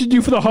what we should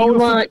do for the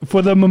holiday,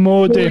 for the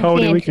Memorial Day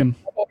holiday weekend.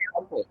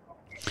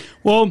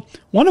 Well,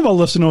 one of our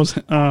listeners,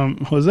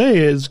 Jose,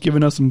 has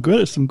given us some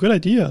good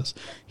ideas.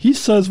 He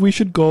says we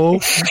should go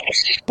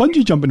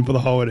bungee jumping for the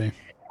holiday.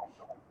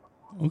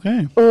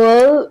 Okay.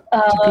 Or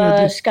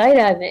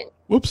skydiving.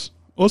 Whoops.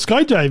 Or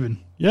skydiving.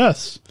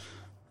 Yes.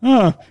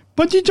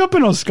 Bungee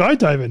jumping or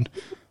skydiving.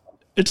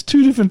 It's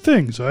two different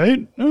things,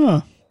 right?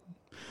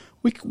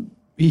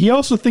 He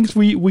also thinks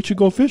we should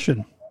go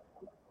fishing.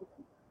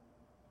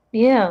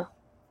 Yeah.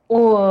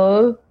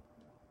 Or...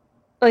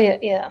 Oh,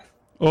 yeah.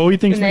 Oh, he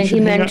thinks we should.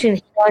 And then he mentioned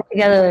he got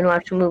together and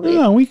watch a movie.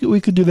 Yeah, we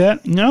could do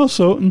that. And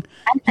also,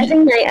 I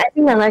think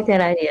I like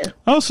that idea.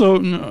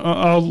 Also,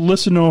 our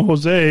listener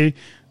Jose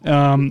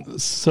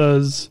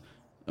says,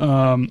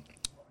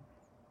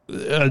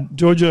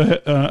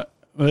 Georgia.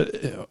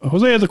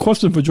 Jose has a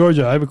question for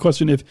Georgia. I have a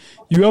question. If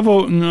you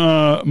ever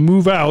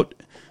move out,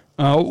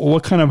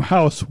 what kind of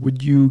house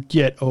would you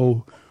get?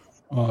 Or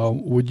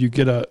would you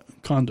get a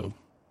condo?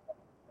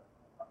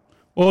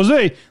 Well,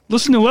 Jose,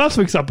 listen to last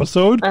week's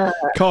episode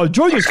called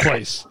Georgia's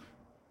Place.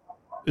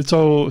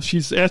 So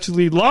she's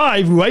actually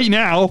live right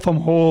now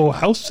from her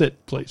house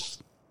sit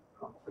place.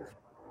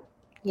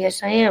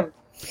 Yes, I am.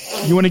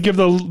 You want to give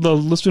the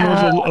listeners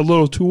a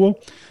little tour?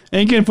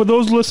 And again, for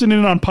those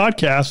listening on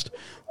podcast,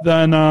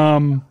 then,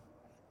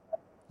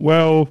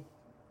 if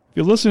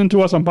you're listening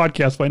to us on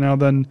podcast right now,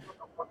 then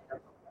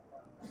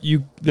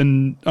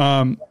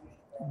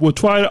we'll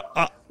try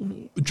to,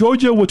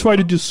 Georgia will try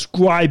to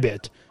describe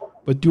it.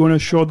 But do you want to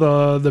show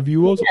the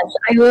viewers? Yes,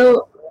 I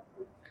will.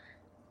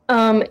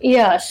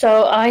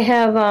 So I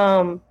have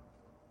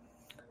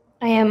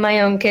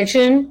my own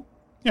kitchen.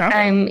 Yeah.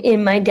 I'm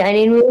in my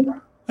dining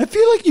room. I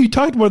feel like you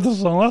talked about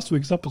this on last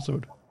week's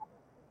episode.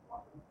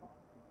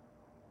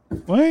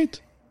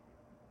 Right?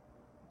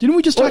 Didn't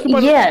we just talk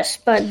about it? Yes,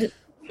 but...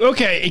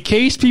 Okay, in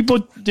case people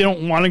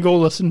don't want to go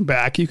listen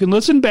back, you can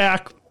listen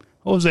back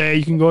Jose,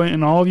 you can go in,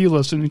 and all of you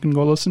listen. You can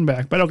go listen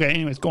back. But okay,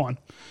 anyways, go on.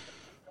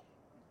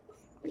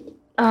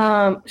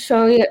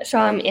 So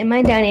I'm in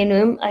my dining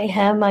room. I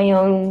have my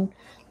own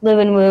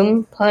living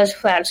room plus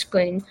flat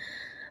screen.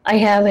 I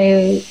have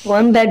a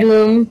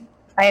 1-bedroom.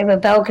 I have a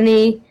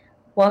balcony,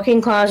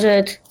 walk-in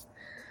closet,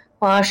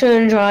 washer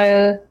and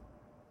dryer,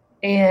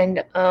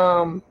 and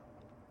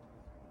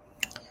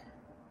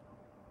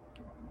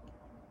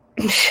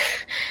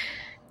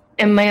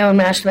and my own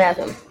master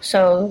bathroom.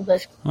 So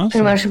that's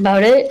pretty much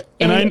about it.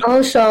 And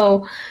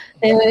also,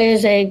 there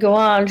is a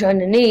garage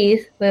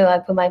underneath where I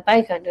put my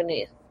bike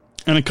underneath.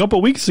 And a couple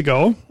of weeks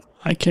ago,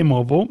 I came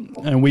over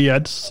and we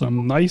had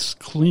some nice,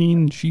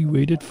 clean,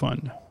 G-rated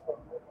fun.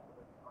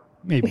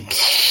 Maybe.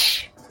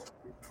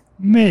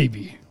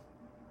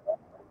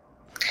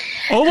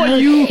 I'll let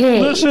you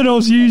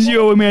listeners use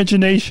your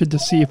imagination to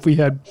see if we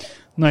had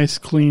nice,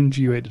 clean,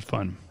 G-rated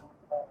fun.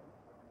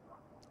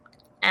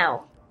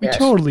 Ow. We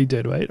totally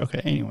did, right?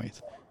 Okay,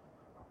 anyways.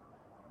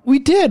 We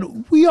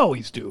did. We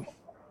always do.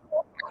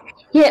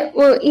 Yeah,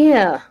 well,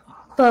 yeah.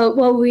 But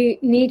what we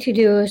need to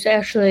do is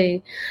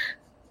actually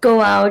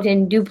go out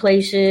and do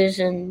places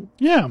and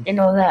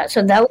all that.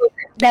 So that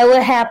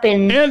would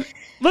happen. And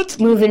let's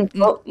moving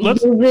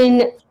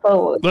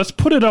forward. Let's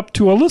put it up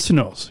to our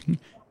listeners.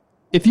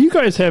 If you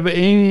guys have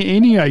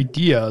any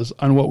ideas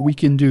on what we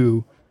can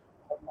do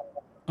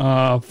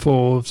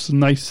for some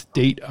nice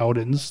date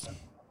outings.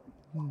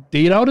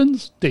 Date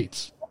outings?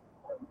 Dates.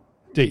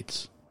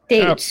 Yes.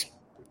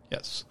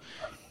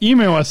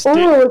 Email us.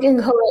 Or we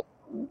can call it.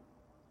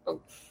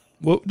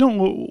 What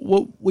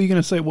were you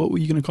going to say? What were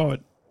you going to call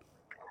it?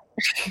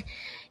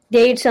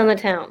 Dates on the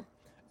town.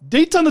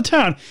 Dates on the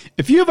town.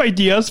 If you have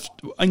ideas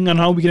on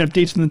how we can have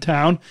dates in the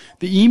town,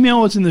 the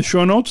email is in the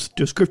show notes,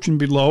 description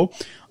below.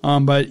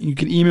 But you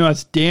can email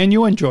us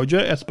Daniel and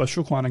Georgia at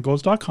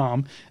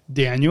specialchronicles.com.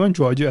 Daniel and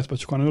Georgia at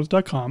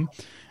specialchronicles.com.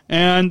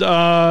 And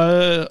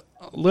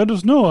let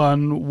us know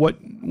on what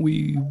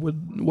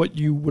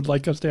you would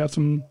like us to have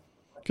some.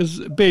 Because,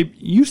 babe,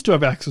 you still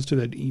have access to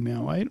that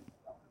email, right?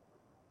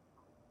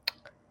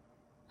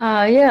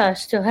 Yeah, I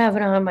still have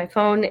it on my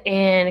phone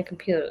and a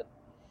computer.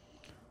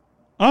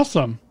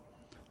 Awesome.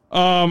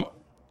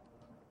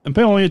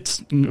 Apparently it's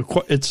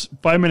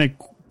 5-minute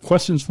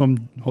questions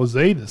from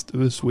Jose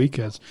this week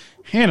as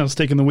Hannah's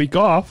taking the week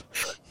off.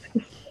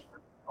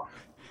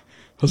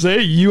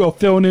 Jose, you are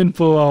filling in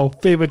for our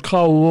favorite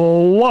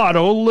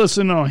Colorado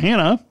listener,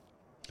 Hannah.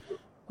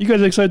 You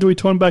guys excited to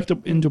return back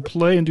into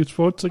play and do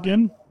sports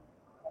again?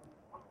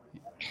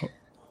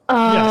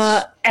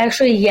 Yes.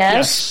 Actually,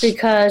 yes,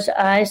 because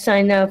I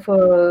signed up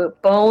for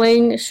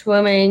bowling,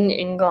 swimming,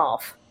 and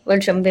golf,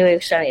 which I'm very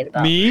excited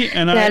about.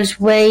 That's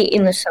way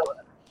in the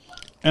summer.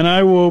 And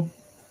I will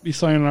be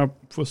signing up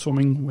for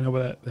swimming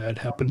whenever that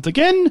happens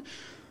again.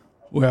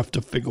 We'll have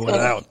to figure it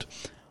out.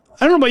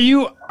 I don't know about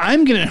you.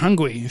 I'm getting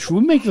hungry. Should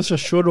we make this a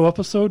shorter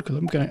episode? Because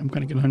I'm kind of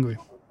getting hungry.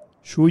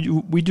 Should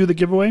we do the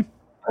giveaway?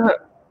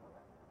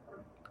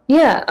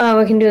 Yeah,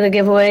 we can do the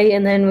giveaway,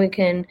 and then we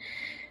can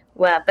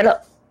wrap it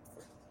up.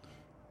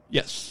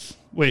 Yes.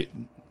 Wait.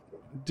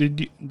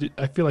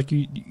 I feel like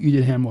you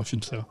did hand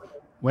motion, so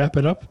wrap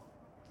it up?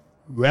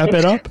 Wrap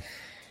it up?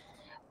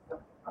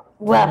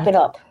 Wrap it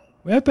up.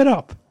 Wrap it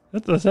up.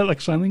 Is that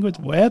like sign language?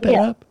 Wrap it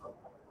up?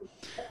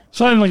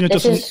 Sign language.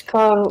 This is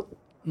called...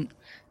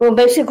 Well,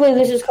 basically,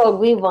 this is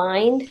called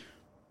rewind.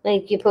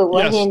 Like, you put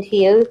one hand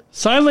here.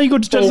 Sign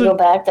language doesn't... go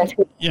back.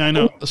 Yeah, I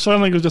know.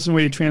 Sign language doesn't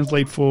really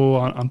translate full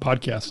on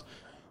podcasts.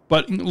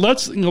 But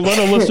let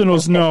our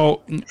listeners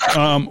know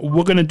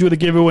we're going to do the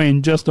giveaway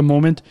in just a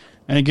moment.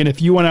 And again,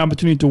 if you want an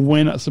opportunity to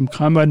win some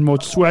Combat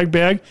Mode swag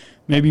bag,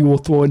 maybe we'll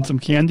throw in some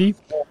candy.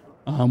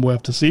 We'll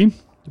have to see,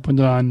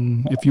 depending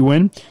on if you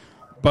win.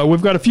 But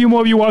we've got a few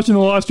more of you watching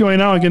the live stream right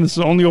now. Again, this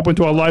is only open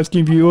to our live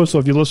stream viewers. So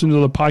if you listen to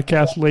the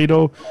podcast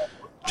later,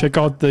 check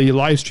out the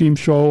live stream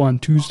show on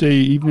Tuesday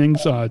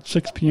evenings at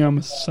 6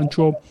 p.m.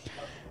 Central.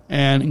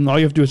 And all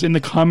you have to do is in the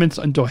comments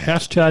under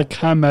 #ComEd,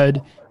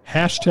 #COMED,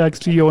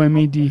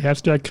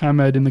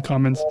 #ComEd in the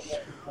comments.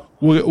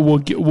 We'll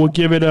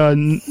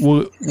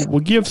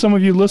give some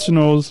of you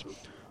listeners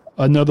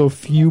another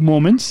few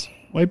moments,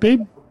 right,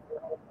 babe?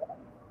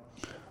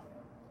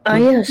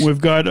 Yes.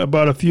 We've got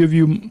about a few of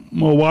you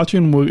more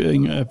watching.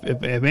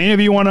 If any of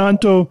you want to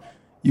enter,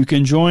 you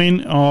can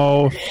join. You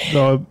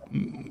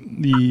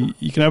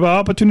can have an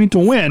opportunity to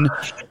win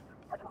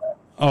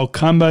our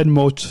Combat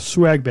Mode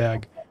swag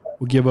bag.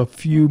 We'll give a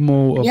few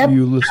more of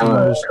you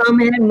listeners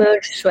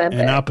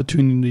an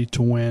opportunity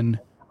to win.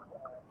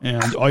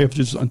 And all you have to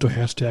do is enter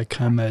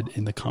 #ComEd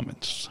in the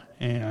comments.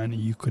 And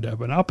you could have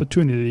an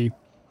opportunity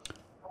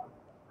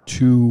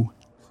to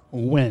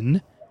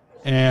win.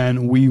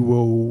 And we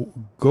will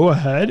go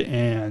ahead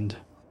and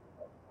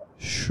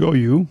show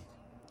you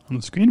on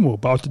the screen. We're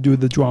about to do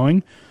the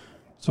drawing.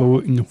 So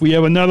if we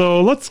have another,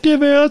 let's see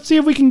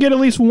if we can get at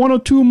least one or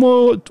two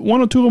more.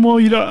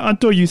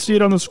 Until you see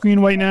it on the screen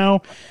right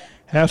now.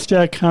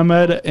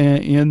 #ComEd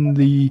in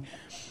the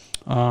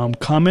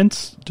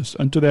comments. Just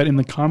enter that in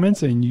the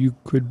comments, and you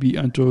could be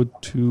entered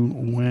to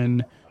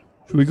win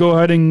Should we go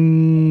ahead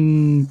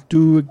and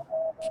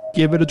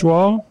give it a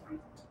draw?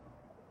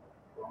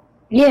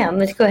 Yeah,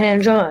 let's go ahead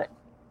and draw it.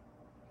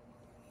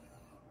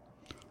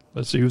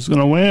 Let's see who's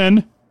going to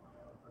win.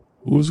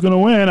 Who's going to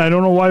win? I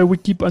don't know why we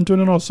keep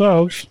entering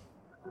ourselves.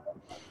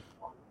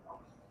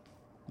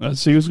 Let's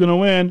see who's going to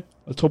win.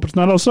 Let's hope it's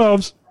not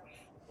ourselves.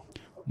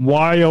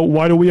 Why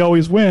do we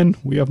always win?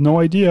 We have no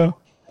idea.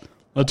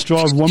 Let's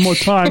draw it one more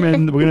time,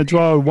 and we're going to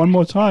draw it one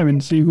more time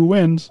and see who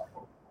wins.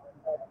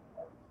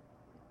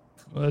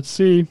 Let's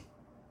see.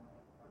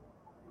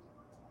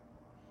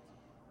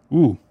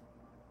 Ooh.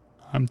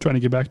 I'm trying to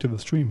get back to the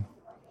stream.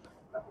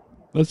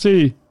 Let's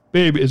see.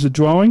 Babe, is it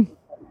drawing?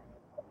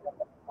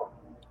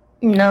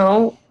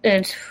 No,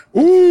 it's...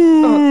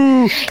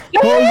 Ooh!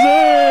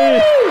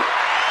 Jose!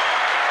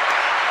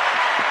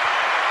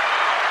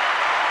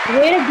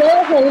 Way to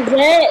go,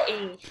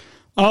 Jose!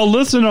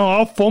 Listen,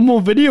 our formal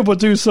video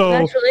producer,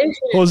 Congratulations.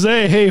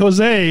 Jose. Hey,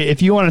 Jose,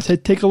 if you want to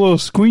take a little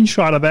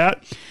screenshot of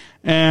that,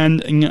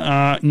 and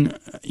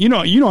you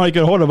know how to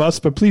get a hold of us,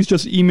 but please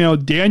just email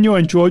Daniel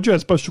and Georgia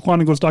at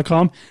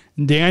specialchronicles.com.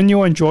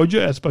 Daniel and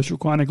Georgia at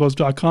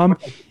specialchronicles.com.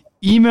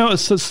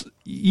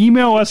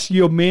 Email us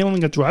your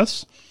mailing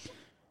address,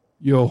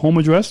 your home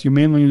address, your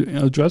mailing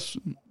address.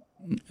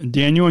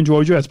 Daniel and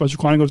Georgia at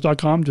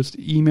specialchronicles.com. Just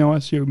email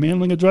us your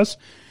mailing address,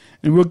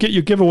 and we'll get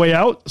your giveaway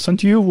out, sent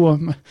to you.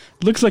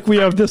 Looks like we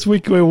have this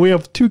week, we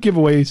have 2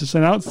 giveaways to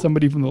send out.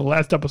 Somebody from the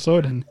last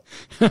episode. And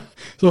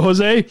so,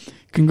 Jose,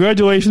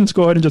 congratulations.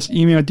 Go ahead and just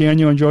email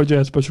Daniel and Georgia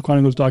at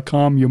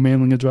specialchronicles.com, your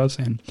mailing address,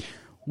 and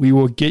we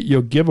will get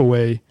your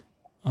giveaway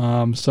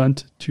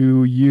sent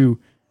to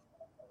you.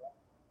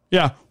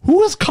 Yeah,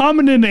 who is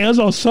commenting as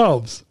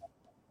ourselves?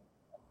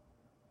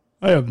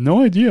 I have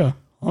no idea.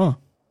 Huh.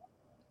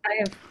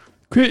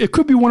 It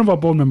could be one of our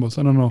board members.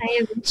 I don't know.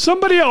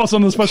 Somebody else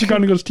on the Special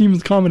Chronicles team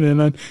is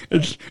commenting, and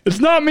it's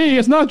not me.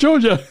 It's not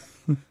Georgia.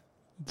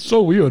 It's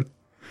so weird.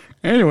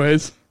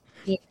 Anyways,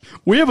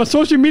 we have a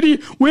social media.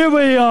 We have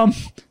a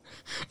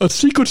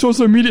secret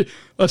social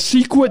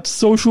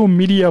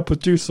media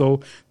producer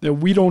that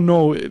we don't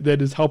know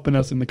that is helping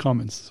us in the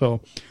comments.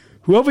 So,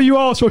 whoever you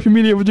are, social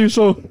media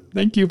producer,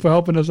 thank you for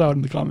helping us out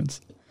in the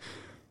comments.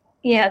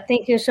 Yeah,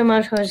 thank you so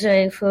much,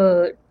 Jose,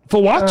 for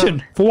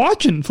watching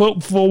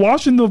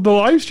the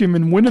live stream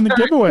and winning the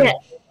giveaway. Yeah,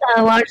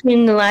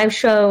 watching the live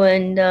show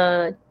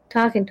and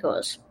talking to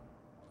us.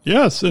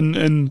 Yes,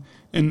 and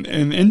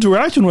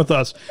interaction with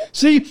us.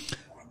 See,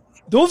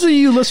 those of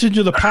you listening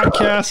to the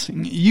podcast,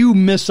 you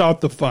miss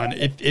out the fun.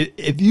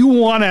 If you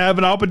want to have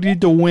an opportunity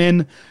to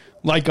win,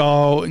 like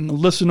our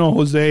listener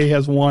Jose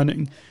has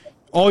won,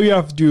 all you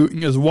have to do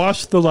is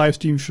watch the live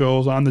stream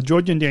shows on the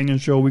Georgia and Daniel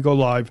Show. We go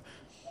live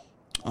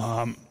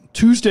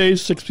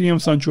Tuesdays, 6 p.m.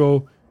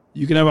 Central.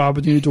 You can have an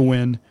opportunity to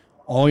win.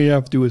 All you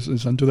have to do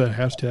is enter that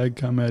hashtag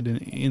comment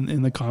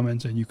in the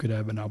comments, and you could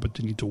have an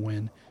opportunity to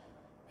win.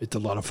 It's a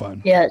lot of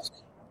fun. Yes.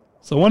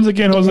 So once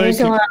again,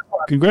 Jose,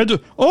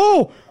 congratulations.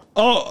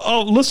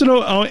 Listen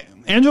to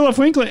Angela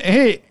Franklin.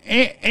 Hey,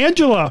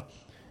 Angela.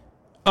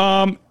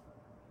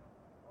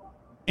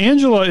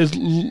 Angela is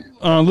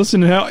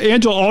listening now.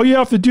 Angela, all you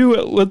have to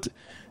do,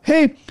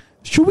 hey,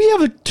 should we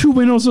have 2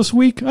 winners this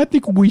week? I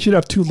think we should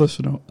have 2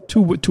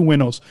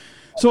 winners.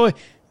 So,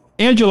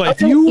 Angela,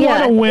 if you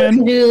want to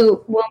win,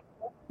 do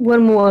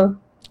one more.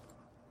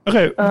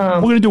 Okay,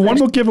 we're going to do one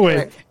more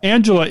giveaway.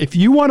 Angela, if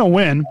you want to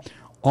win,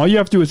 all you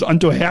have to do is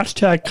enter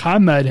hashtag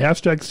ComEd,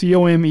 hashtag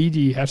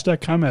COMED,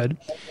 hashtag ComEd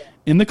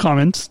in the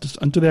comments.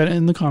 Just enter that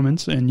in the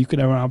comments, and you could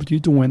have an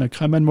opportunity to win a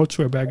ComEd merch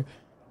swear bag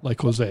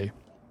like Jose.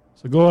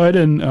 So go ahead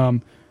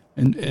and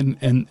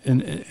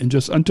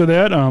just enter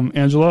that,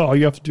 Angela. All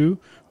you have to do,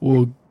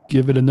 we'll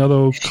give it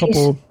another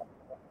couple.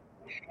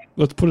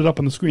 Let's put it up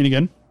on the screen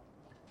again.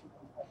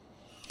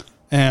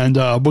 And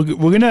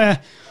we're gonna,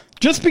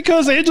 just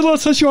because Angela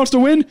says she wants to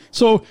win.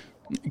 So,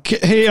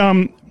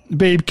 hey,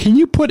 babe, can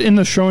you put in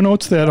the show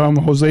notes that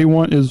Jose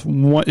is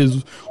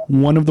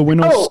one of the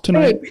winners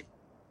tonight? Babe.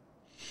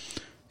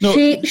 No,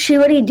 she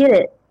already did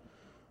it.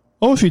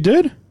 Oh, she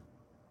did?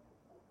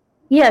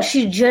 Yeah,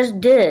 she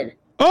just did.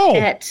 Oh,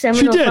 at 7:05.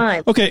 She did.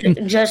 Okay,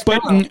 just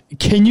but now.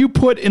 Can you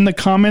put in the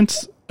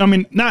comments? I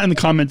mean, not in the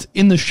comments,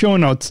 in the show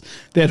notes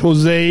that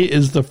Jose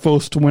is the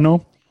first winner.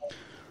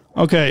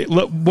 Okay,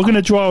 we're going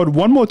to draw it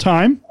one more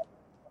time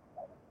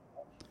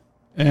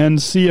and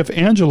see if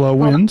Angela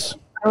wins.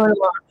 I want to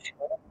watch.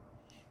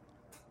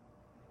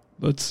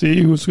 Let's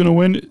see who's going to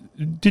win.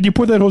 Did you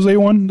put that Jose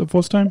won the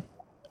first time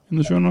in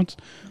the show notes?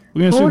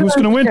 We're going to see who's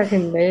going to win.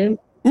 Babe.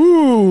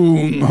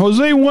 Ooh,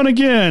 Jose won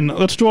again.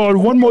 Let's draw it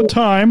one more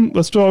time.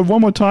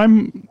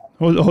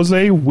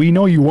 Jose, we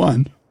know you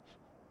won.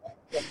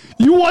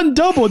 You won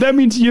double. That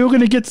means you're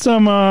going to get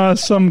some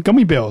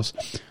gummy bears.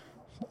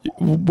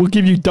 We'll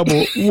give you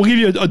double. We'll give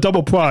you a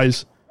double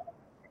prize.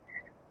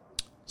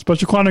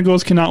 Special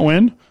Chronicles cannot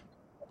win.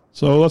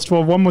 So let's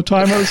draw one more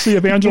time. Let's see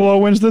if Angela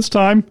wins this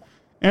time.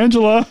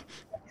 Angela,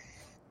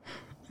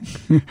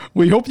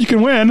 we hope you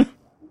can win.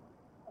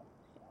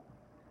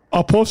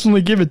 I'll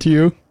personally give it to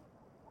you.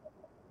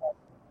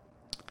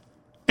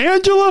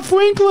 Angela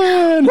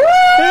Franklin. Woo!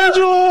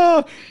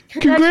 Angela,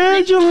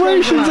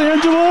 congratulations,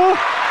 Angela.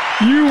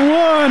 You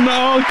won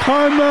our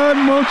Combat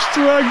Merch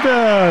swag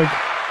bag.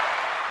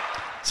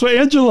 So,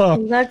 Angela,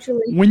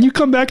 when you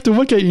come back to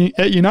work at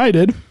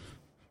United,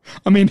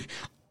 I mean,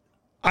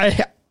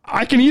 I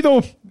can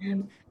either,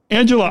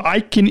 Angela,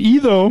 I can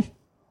do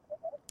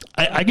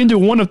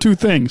one of two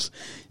things.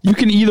 You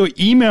can either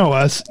email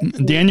us,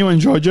 Daniel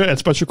and Georgia at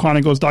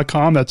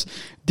specialchronicles.com. That's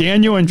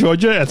Daniel and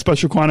Georgia at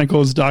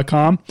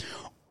specialchronicles.com.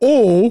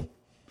 Or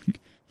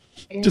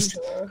just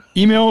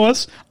email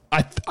us.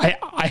 I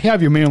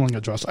have your mailing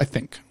address, I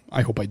think.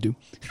 I hope I do.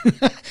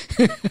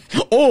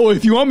 Or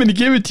if you want me to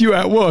give it to you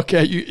at work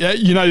at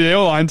United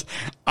Airlines,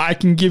 I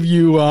can give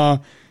you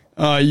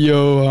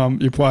your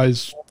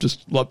prize.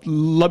 Just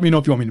let me know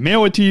if you want me to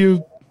mail it to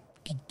you.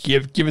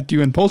 Give it to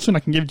you in person. I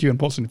can give it to you in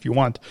person if you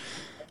want.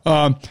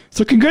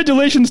 So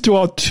congratulations to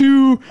our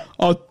two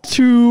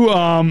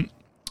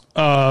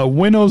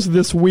winners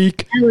this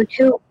week. There were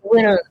two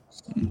winners.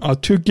 Our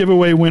two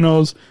giveaway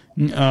winners,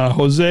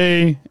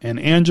 Jose and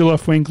Angela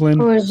Franklin.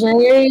 Jose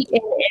and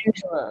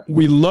Angela.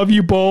 We love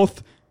you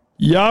both.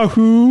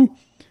 Yahoo!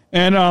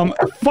 And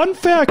fun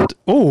fact.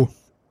 Oh,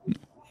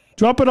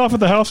 drop it off at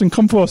the house and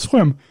come for a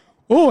swim.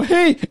 Oh,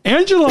 hey,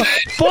 Angela,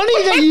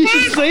 funny that you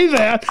should say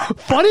that.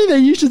 Funny that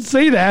you should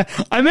say that.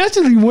 I'm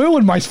actually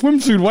wearing my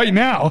swimsuit right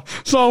now.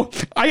 So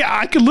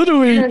I could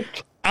literally,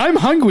 I'm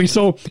hungry.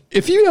 So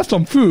if you have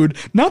some food,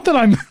 not that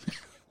I'm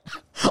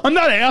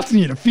not asking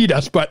you to feed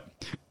us, but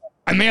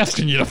I'm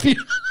asking you to feed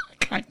us,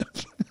 kind of.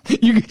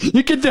 You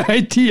get the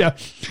idea.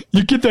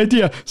 You get the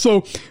idea.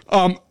 So,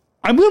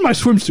 I'm wearing my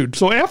swimsuit,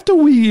 so after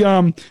we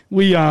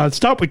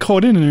stop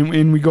recording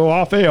and we go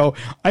off air,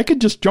 I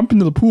could just jump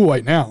into the pool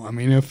right now. I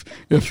mean,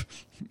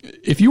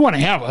 if you want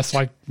to have us,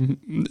 like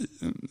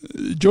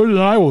Jordan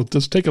and I will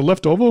just take a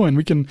lift over and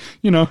we can,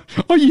 oh,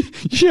 you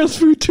share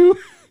food too?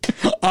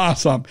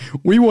 Awesome.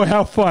 We will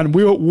have fun.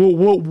 We'll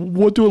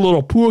do a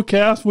little pool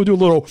cast. We'll do a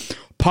little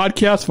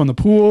podcast from the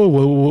pool.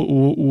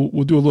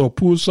 We'll do a little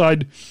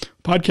poolside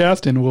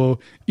podcast, and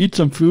we'll eat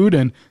some food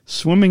and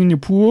swimming in your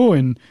pool,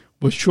 and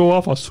we'll show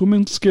off our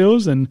swimming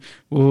skills, and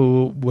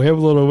we'll have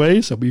a little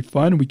race. It'll be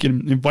fun. We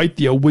can invite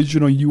the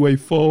original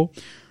UFO.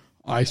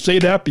 I say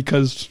that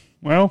because,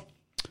 well,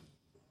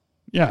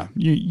 yeah,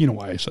 you know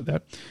why I said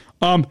that.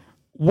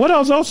 What I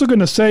was also going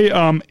to say,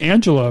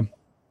 Angela,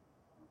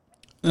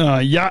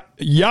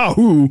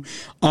 Yahoo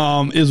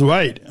is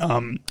right.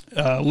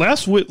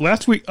 Last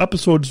week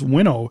episode's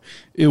winner,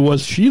 it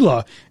was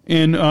Sheila.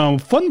 And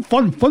fun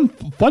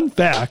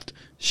fact,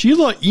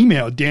 Sheila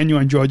emailed Daniel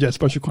and Georgia at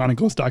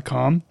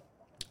specialchronicles.com.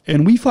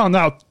 And we found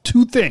out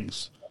two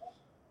things.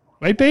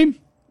 Right, babe?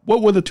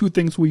 What were the two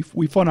things we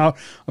found out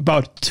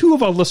about two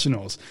of our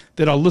listeners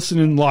that are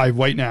listening live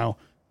right now,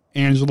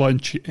 Angela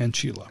and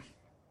Sheila?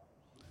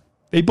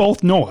 They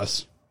both know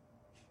us.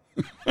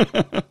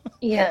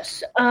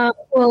 Yes.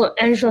 Well,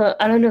 Angela,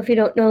 I don't know if you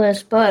don't know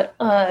this, but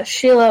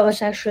Sheila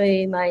was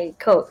actually my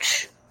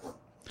coach.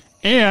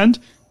 And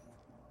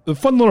the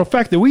fun little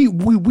fact that we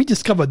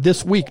discovered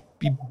this week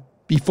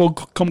before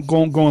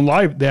going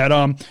live that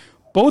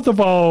both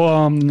of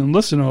our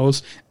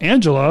listeners,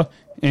 Angela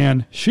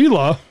and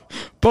Sheila,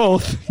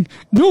 both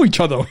knew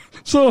each other.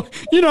 So,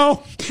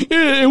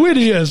 it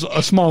really is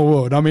a small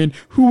world. I mean,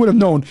 who would have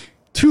known?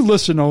 Two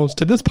listeners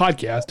to this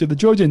podcast, to the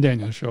Georgia and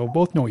Daniel Show,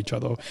 both know each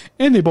other,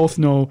 and they both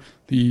know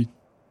the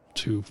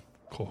two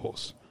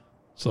co-hosts.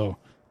 So,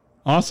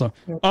 awesome.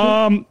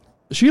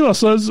 Sheila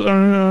says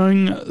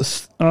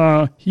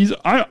he's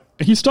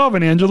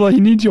starving, Angela. He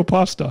needs your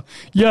pasta.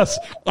 Yes,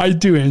 I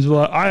do,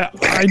 Angela.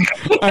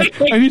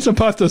 I need some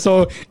pasta.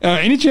 So,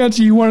 any chance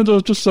you wanted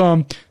to just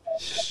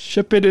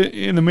ship it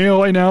in the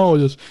mail right now, or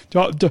just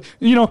it'll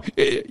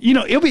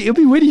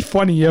be really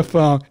funny if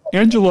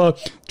Angela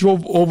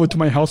drove over to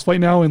my house right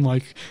now, and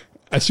like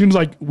as soon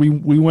as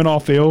we went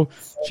off air,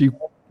 she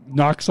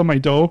knocks on my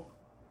door,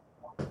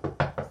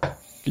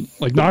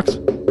 knocks.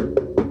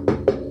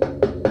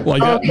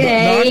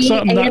 Okay,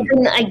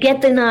 I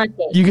get the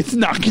knocking. You get the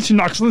knocking. She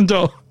knocks on the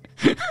door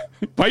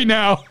right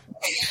now.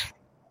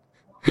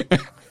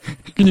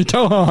 Can you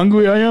tell how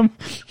hungry I am?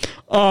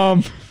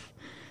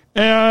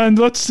 And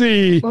let's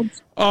see.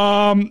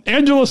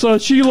 Angela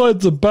says Sheila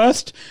is the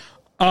best.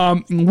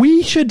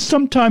 We should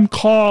sometime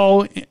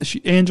call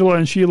Angela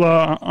and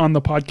Sheila on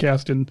the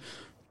podcast and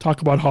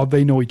talk about how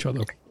they know each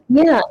other.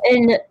 Yeah,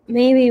 and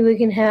maybe we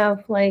can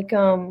have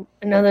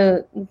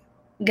another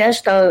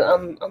guest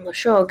on the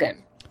show again.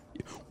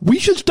 We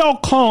should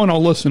start calling our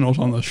listeners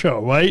on the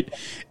show, right?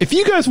 If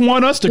you guys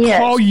want us to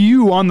call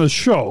you on the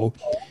show,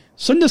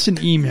 send us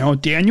an email,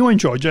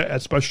 DanielandGeorgia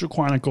at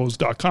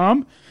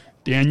specialchronicles.com.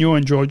 Daniel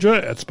and Georgia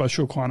at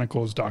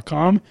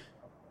specialchronicles.com,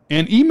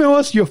 and email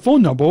us your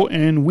phone number,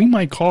 and we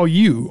might call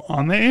you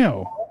on the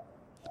air.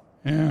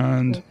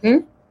 And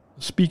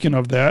speaking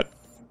of that,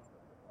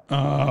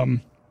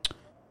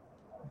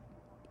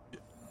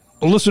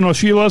 listener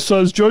Sheila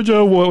says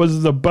Georgia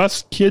was the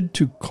best kid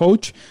to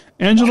coach.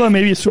 Angela,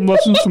 maybe some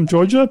lessons from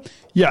Georgia?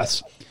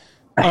 Yes.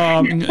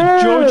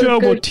 Georgia will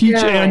good teach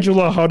God.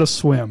 Angela how to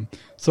swim.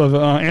 So,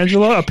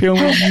 Angela,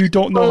 apparently you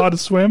don't know how to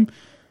swim.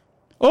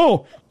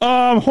 Oh,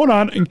 hold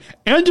on.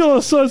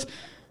 Angela says,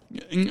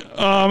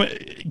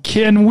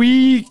 can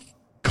we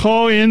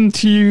call in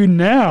to you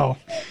now?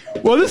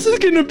 Well, this is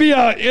going to be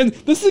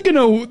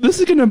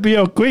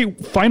a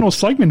great final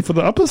segment for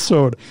the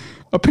episode.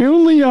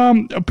 Apparently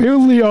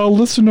our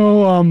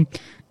listener,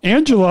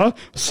 Angela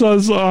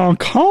says,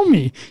 call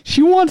me.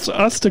 She wants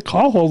us to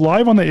call her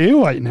live on the air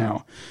right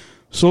now.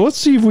 So let's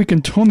see if we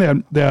can tone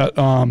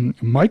that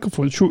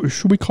microphone.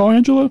 Should we call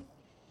Angela?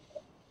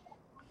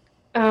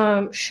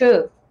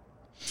 Sure.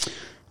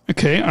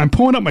 Okay, I'm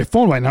pulling up my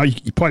phone right now.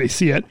 You probably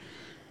see it.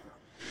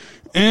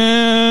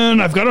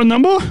 And I've got a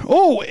number.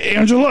 Oh,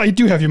 Angela, I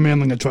do have your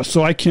mailing address,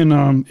 so I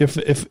can,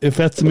 if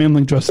that's the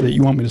mailing address that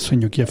you want me to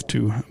send your gift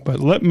to.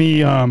 But let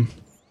me go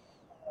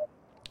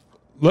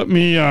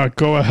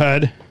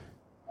ahead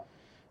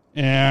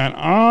and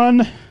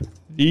on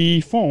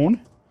the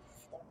phone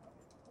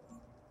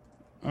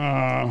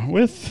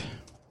with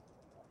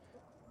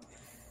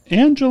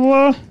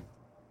Angela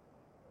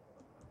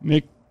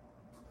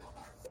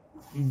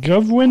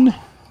McGovern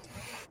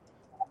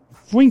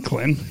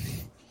Franklin.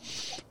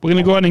 We're going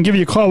to go ahead and give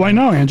you a call right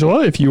now,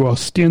 Angela. If you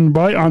stand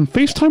by on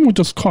FaceTime, we'll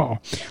just call.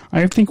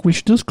 I think we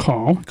should just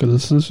call, because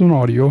this is an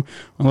audio,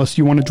 unless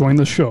you want to join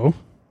the show.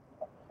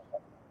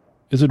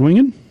 Is it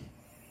ringing?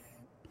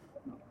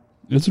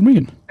 Is it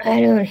ringing? I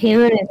don't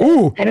hear anything.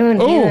 Ooh, I don't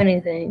hear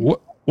anything.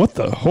 What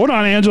the? Hold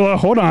on, Angela.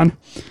 Hold on.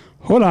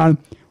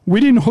 We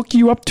didn't hook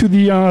you up to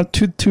the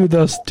to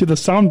the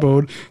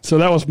soundboard, so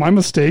that was my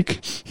mistake.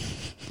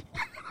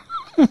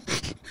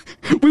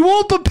 We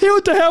won't prepare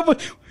to have a...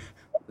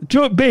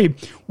 Babe,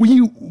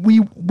 we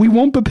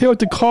won't prepare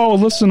to call a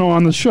listener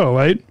on the show,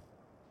 right?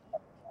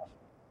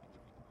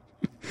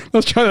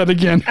 Let's try that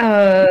again.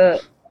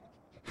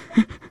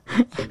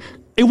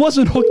 It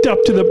wasn't hooked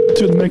up to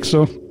the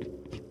mixer.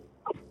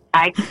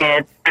 I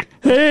did.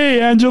 Hey,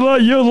 Angela,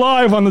 you're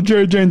live on the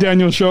Georgia and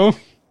Daniel Show.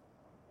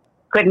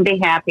 Couldn't be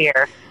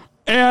happier.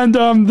 And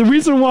the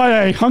reason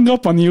why I hung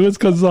up on you is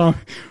because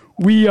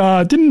we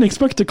didn't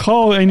expect to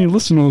call any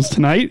listeners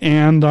tonight,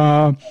 and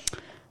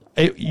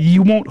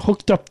you won't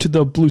hooked up to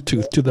the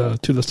Bluetooth to the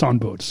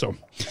soundboard. So,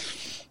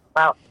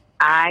 well,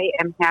 I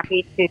am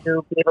happy to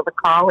be able to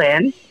call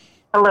in.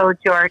 Hello,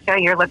 Georgia.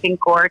 You're looking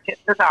gorgeous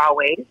as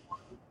always.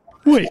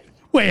 Wait.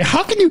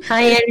 How can you?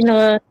 Hi,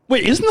 Angela.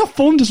 Wait, isn't the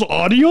phone just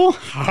audio?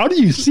 How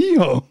do you see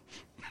her?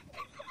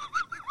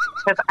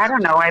 Because I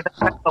don't know. I have a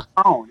special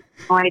phone.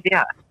 No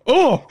idea.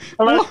 Oh.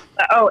 Hello.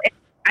 And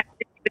I have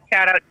to give a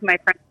shout out to my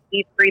friend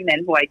Steve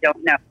Freeman, who I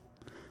don't know.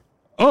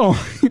 Oh.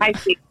 Hi,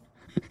 Steve.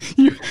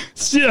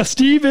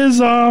 Steve is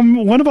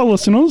one of our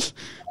listeners.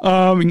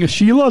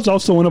 Sheila is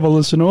also one of our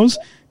listeners,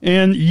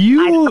 and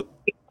you. I've known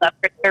Sheila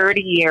for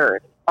 30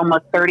 years,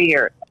 almost 30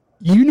 years.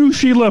 You knew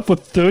Sheila for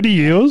 30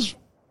 years.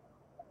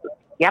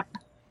 Yep.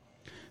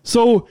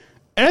 So,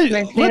 That's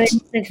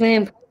very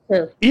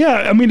impressive.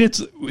 Yeah, I mean, it's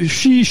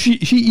she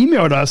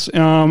emailed us,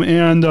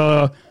 and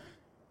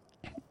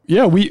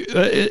yeah,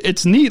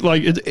 it's neat.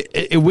 Like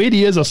it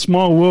really is a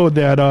small world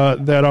that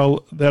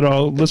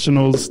our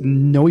listeners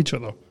know each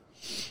other.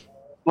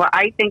 Well,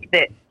 I think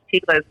that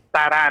Sheila's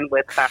spot on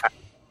with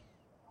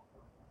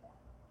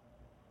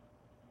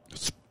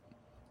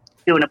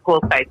doing a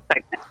poolside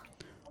segment.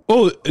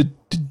 Oh,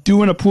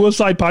 doing a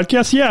poolside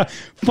podcast? Yeah.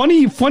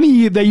 Funny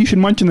that you should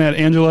mention that,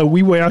 Angela.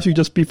 We were actually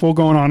just before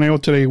going on air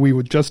today, we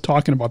were just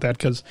talking about that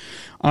because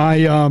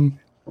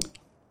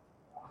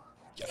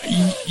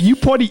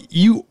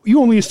you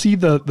only see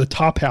the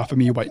top half of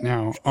me right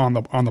now on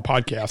the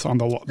podcast, on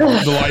the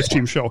live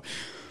stream show.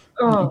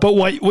 Oh. But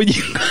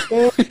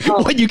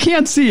what you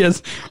can't see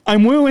is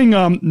I'm wearing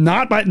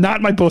not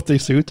my birthday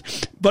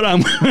suit, but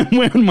I'm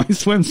wearing my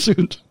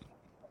swimsuit.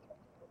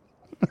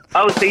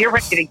 Oh, so you're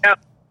ready to go.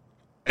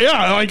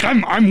 Yeah, like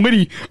I'm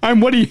ready,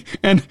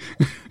 and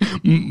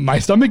my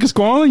stomach is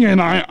growling,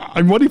 and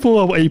I'm ready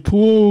for a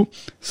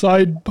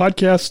poolside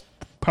podcast,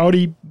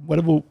 party,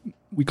 whatever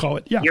we call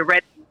it. Yeah, you're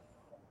ready.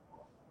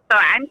 So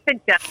I'm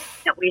suggesting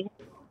that we have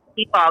a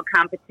T-ball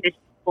competition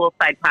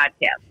poolside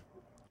podcast.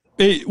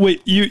 Hey,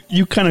 wait,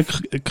 you kind of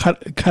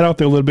cut out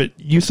there a little bit.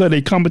 You said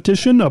a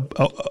competition, a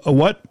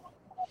what?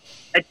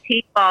 A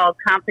T-ball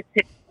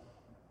competition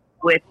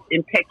with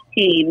in pick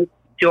teams,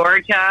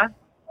 Georgia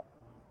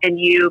and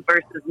you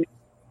versus me.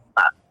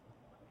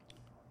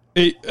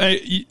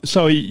 Hey,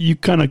 so you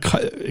kind of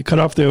cut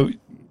off there.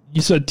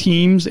 You said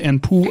teams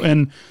and pool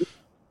and.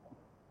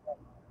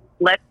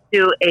 Let's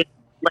do a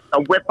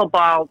wiffle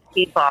ball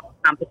T-ball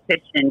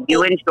competition.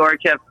 You in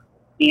Georgia,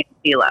 me and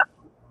Sheila.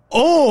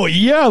 Oh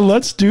yeah,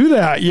 let's do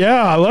that.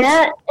 Yeah,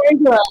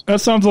 that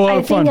sounds a lot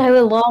of fun. I think I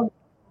would love.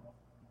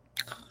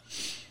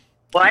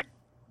 What?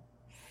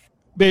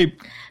 Babe,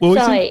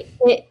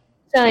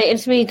 Sorry,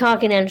 it's me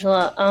talking,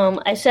 Angela.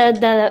 I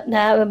said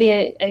that would be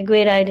a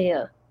great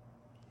idea.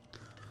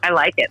 I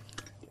like it.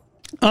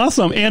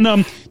 Awesome.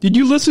 And did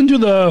you listen to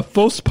the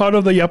first part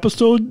of the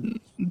episode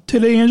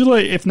today,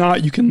 Angela? If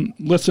not, you can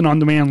listen on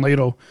demand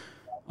later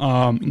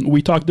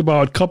We talked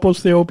about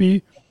couples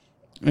therapy,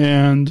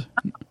 and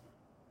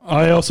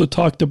I also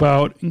talked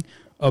about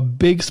a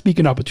big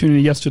speaking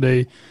opportunity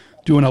yesterday,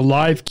 doing a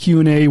live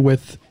Q&A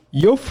with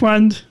your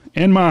friend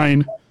and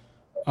mine,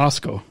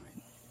 Oscar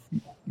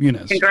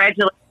Muniz.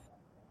 Congratulations.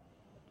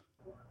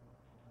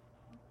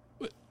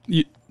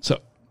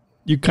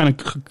 You kind of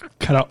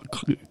cut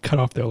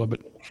off there a little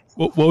bit.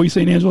 What were you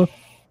saying, Angela?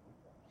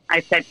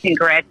 I said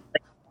congratulations.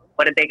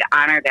 What a big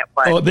honor that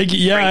was. Oh, thank you.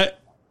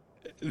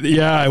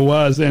 Yeah, it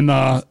was, and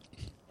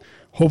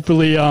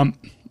hopefully,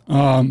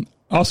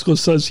 Oscar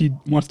says he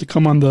wants to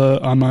come on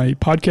my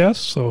podcast,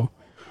 so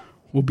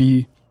we'll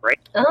be. Right.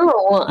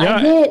 Oh, well, yeah.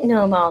 I didn't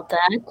know about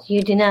that.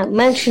 You did not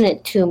mention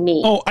it to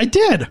me. Oh, I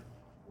did.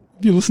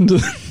 If you listen to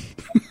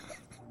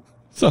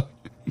so.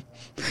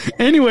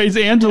 Anyways,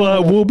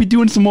 Angela, we'll be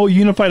doing some more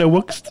Unified at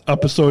Work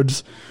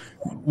episodes.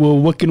 We're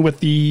working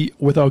with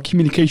our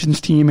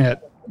communications team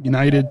at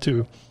United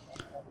to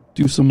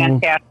do some more.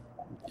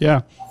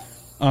 Yeah.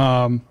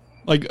 And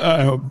I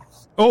don't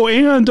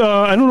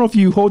know if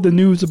you heard the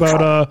news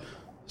about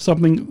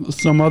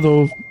some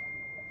other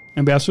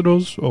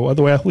ambassadors or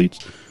other athletes.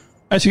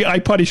 Actually, I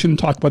probably shouldn't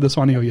talk about this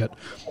on here yet.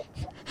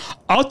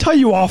 I'll tell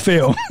you off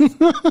air.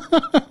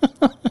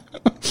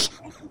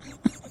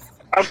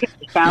 Okay,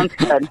 sounds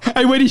good.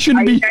 I really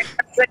shouldn't be.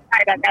 Good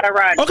night. I gotta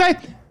run. Okay,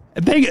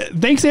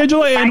 thanks,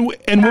 Angela, and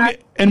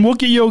we'll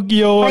get your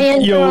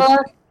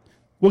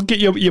we'll get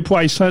your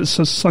prize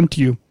sent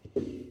to you.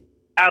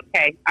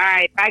 Okay, all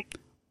right, bye.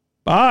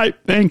 Bye.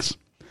 Thanks.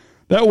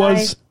 That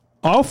was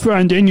our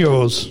friend and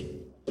yours,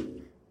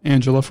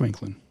 Angela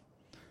Franklin.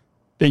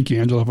 Thank you,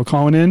 Angela, for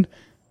calling in.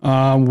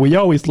 We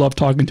always love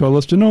talking to our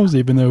listeners,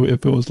 even though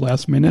if it was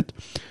last minute.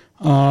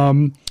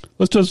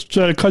 Let's just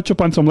try to catch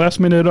up on some last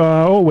minute.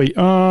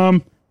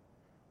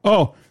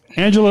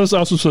 Angela's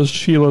also says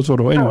Sheila's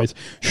photo. Anyways,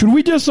 should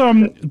we just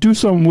do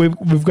some?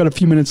 We've got a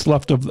few minutes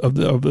left of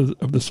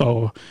the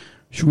solo.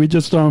 Should we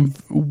just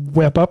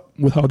wrap up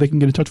with how they can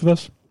get in touch with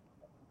us?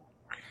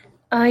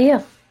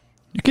 Yeah.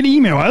 You can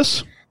email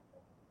us.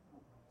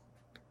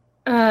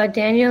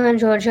 Daniel and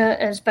Georgia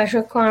at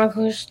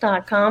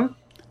specialchronicles.com.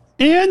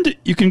 And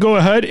you can go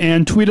ahead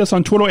and tweet us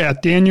on Twitter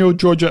at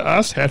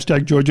DanielGeorgiaUs,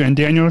 hashtag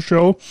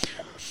GeorgiaandDanielShow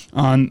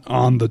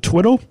on the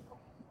Twitter.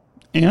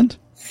 And?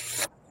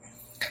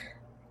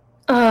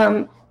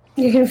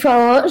 You can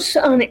follow us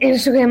on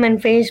Instagram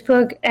and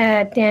Facebook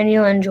at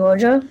Daniel and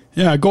Georgia.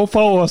 Yeah, go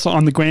follow us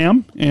on the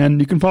gram, and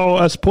you can follow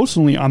us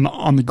personally on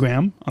the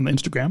gram, on the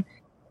Instagram.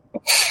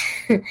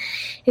 If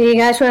you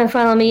guys want to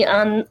follow me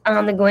on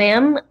the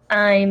gram,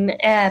 I'm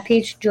at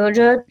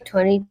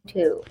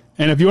PeachGeorgia22.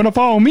 And if you want to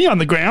follow me on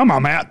the gram,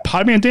 I'm at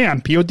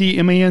PodmanDan,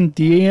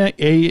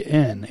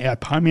 PodmanDan, at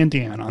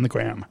PodmanDan on the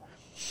gram.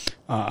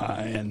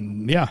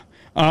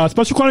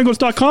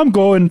 SpecialChronicles.com.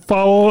 Go and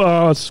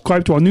follow,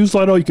 subscribe to our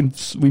newsletter. You can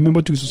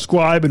remember to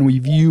subscribe and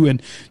review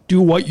and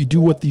do what you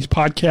do with these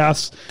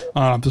podcasts.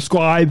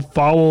 Subscribe,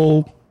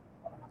 follow,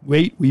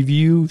 rate,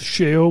 review,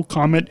 share,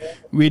 comment.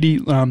 Really,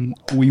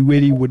 we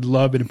really would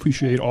love and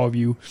appreciate all of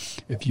you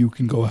if you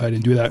can go ahead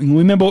and do that. And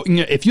remember,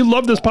 if you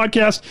love this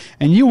podcast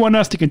and you want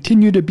us to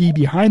continue to be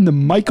behind the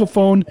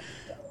microphone,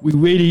 we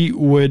really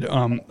would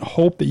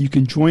hope that you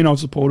can join our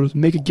supporters.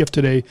 Make a gift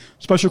today.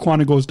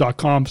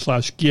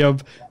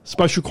 SpecialChronicles.com/give.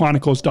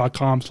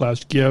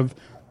 SpecialChronicles.com/give.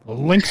 The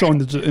links are in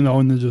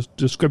the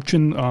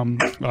description,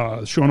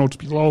 show notes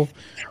below.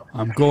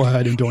 Go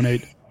ahead and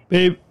donate.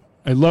 Babe,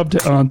 I loved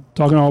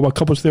talking all about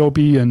couples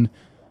therapy and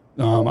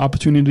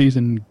opportunities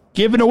and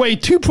giving away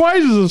 2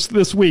 prizes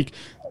this week.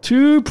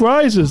 2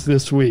 prizes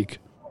this week.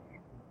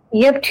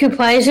 Yep, 2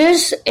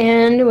 prizes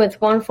and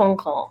with 1 phone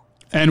call.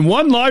 And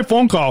 1 live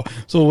phone call.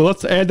 So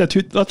let's add that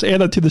to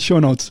the show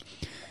notes.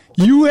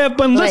 You have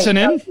been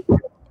listening.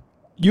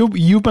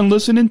 You've been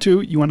listening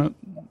to.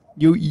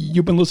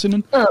 You've been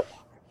listening. Oh,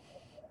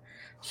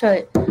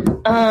 sorry.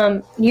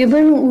 You've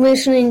been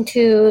listening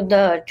to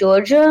the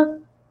Georgia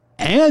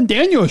and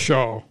Daniel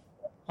show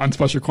on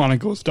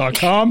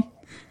SpecialChronicles.com.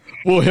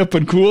 Well, hip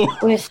and cool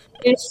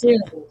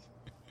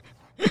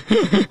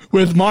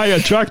with my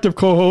attractive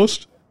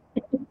co-host.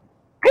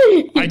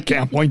 I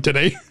can't point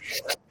today.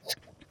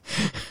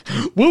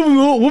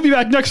 We'll be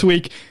back next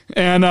week,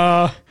 and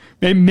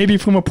maybe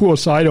from a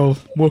poolside, or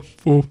we'll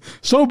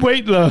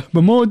celebrate the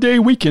Memorial Day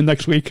weekend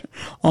next week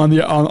on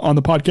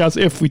the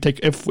podcast. If we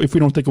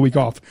don't take a week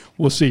off,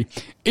 we'll see.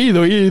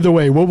 Either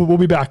way, we'll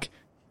be back.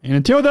 And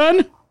until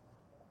then,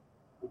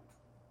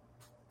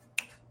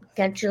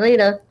 catch you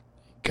later.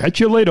 Catch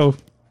you later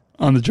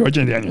on the Georgia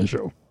and Daniel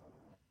Show.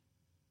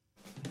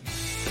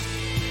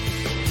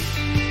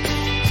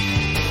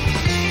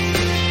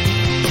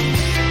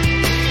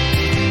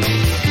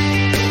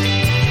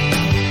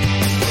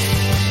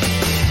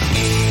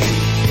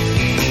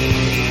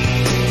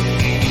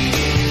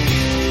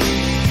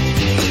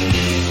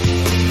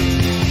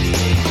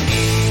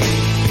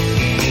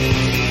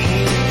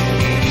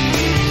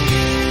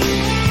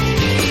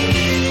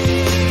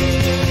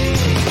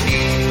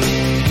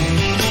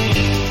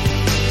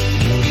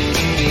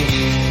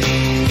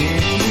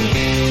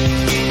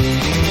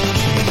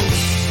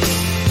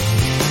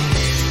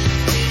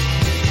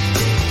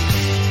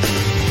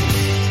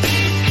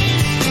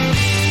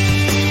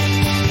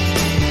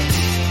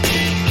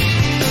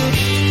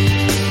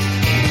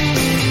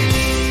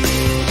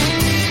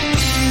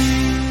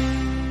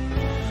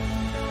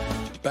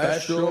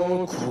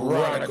 Special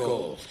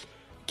Chronicles,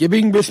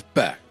 giving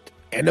respect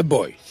and a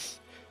voice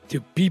to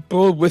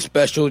people with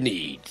special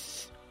needs.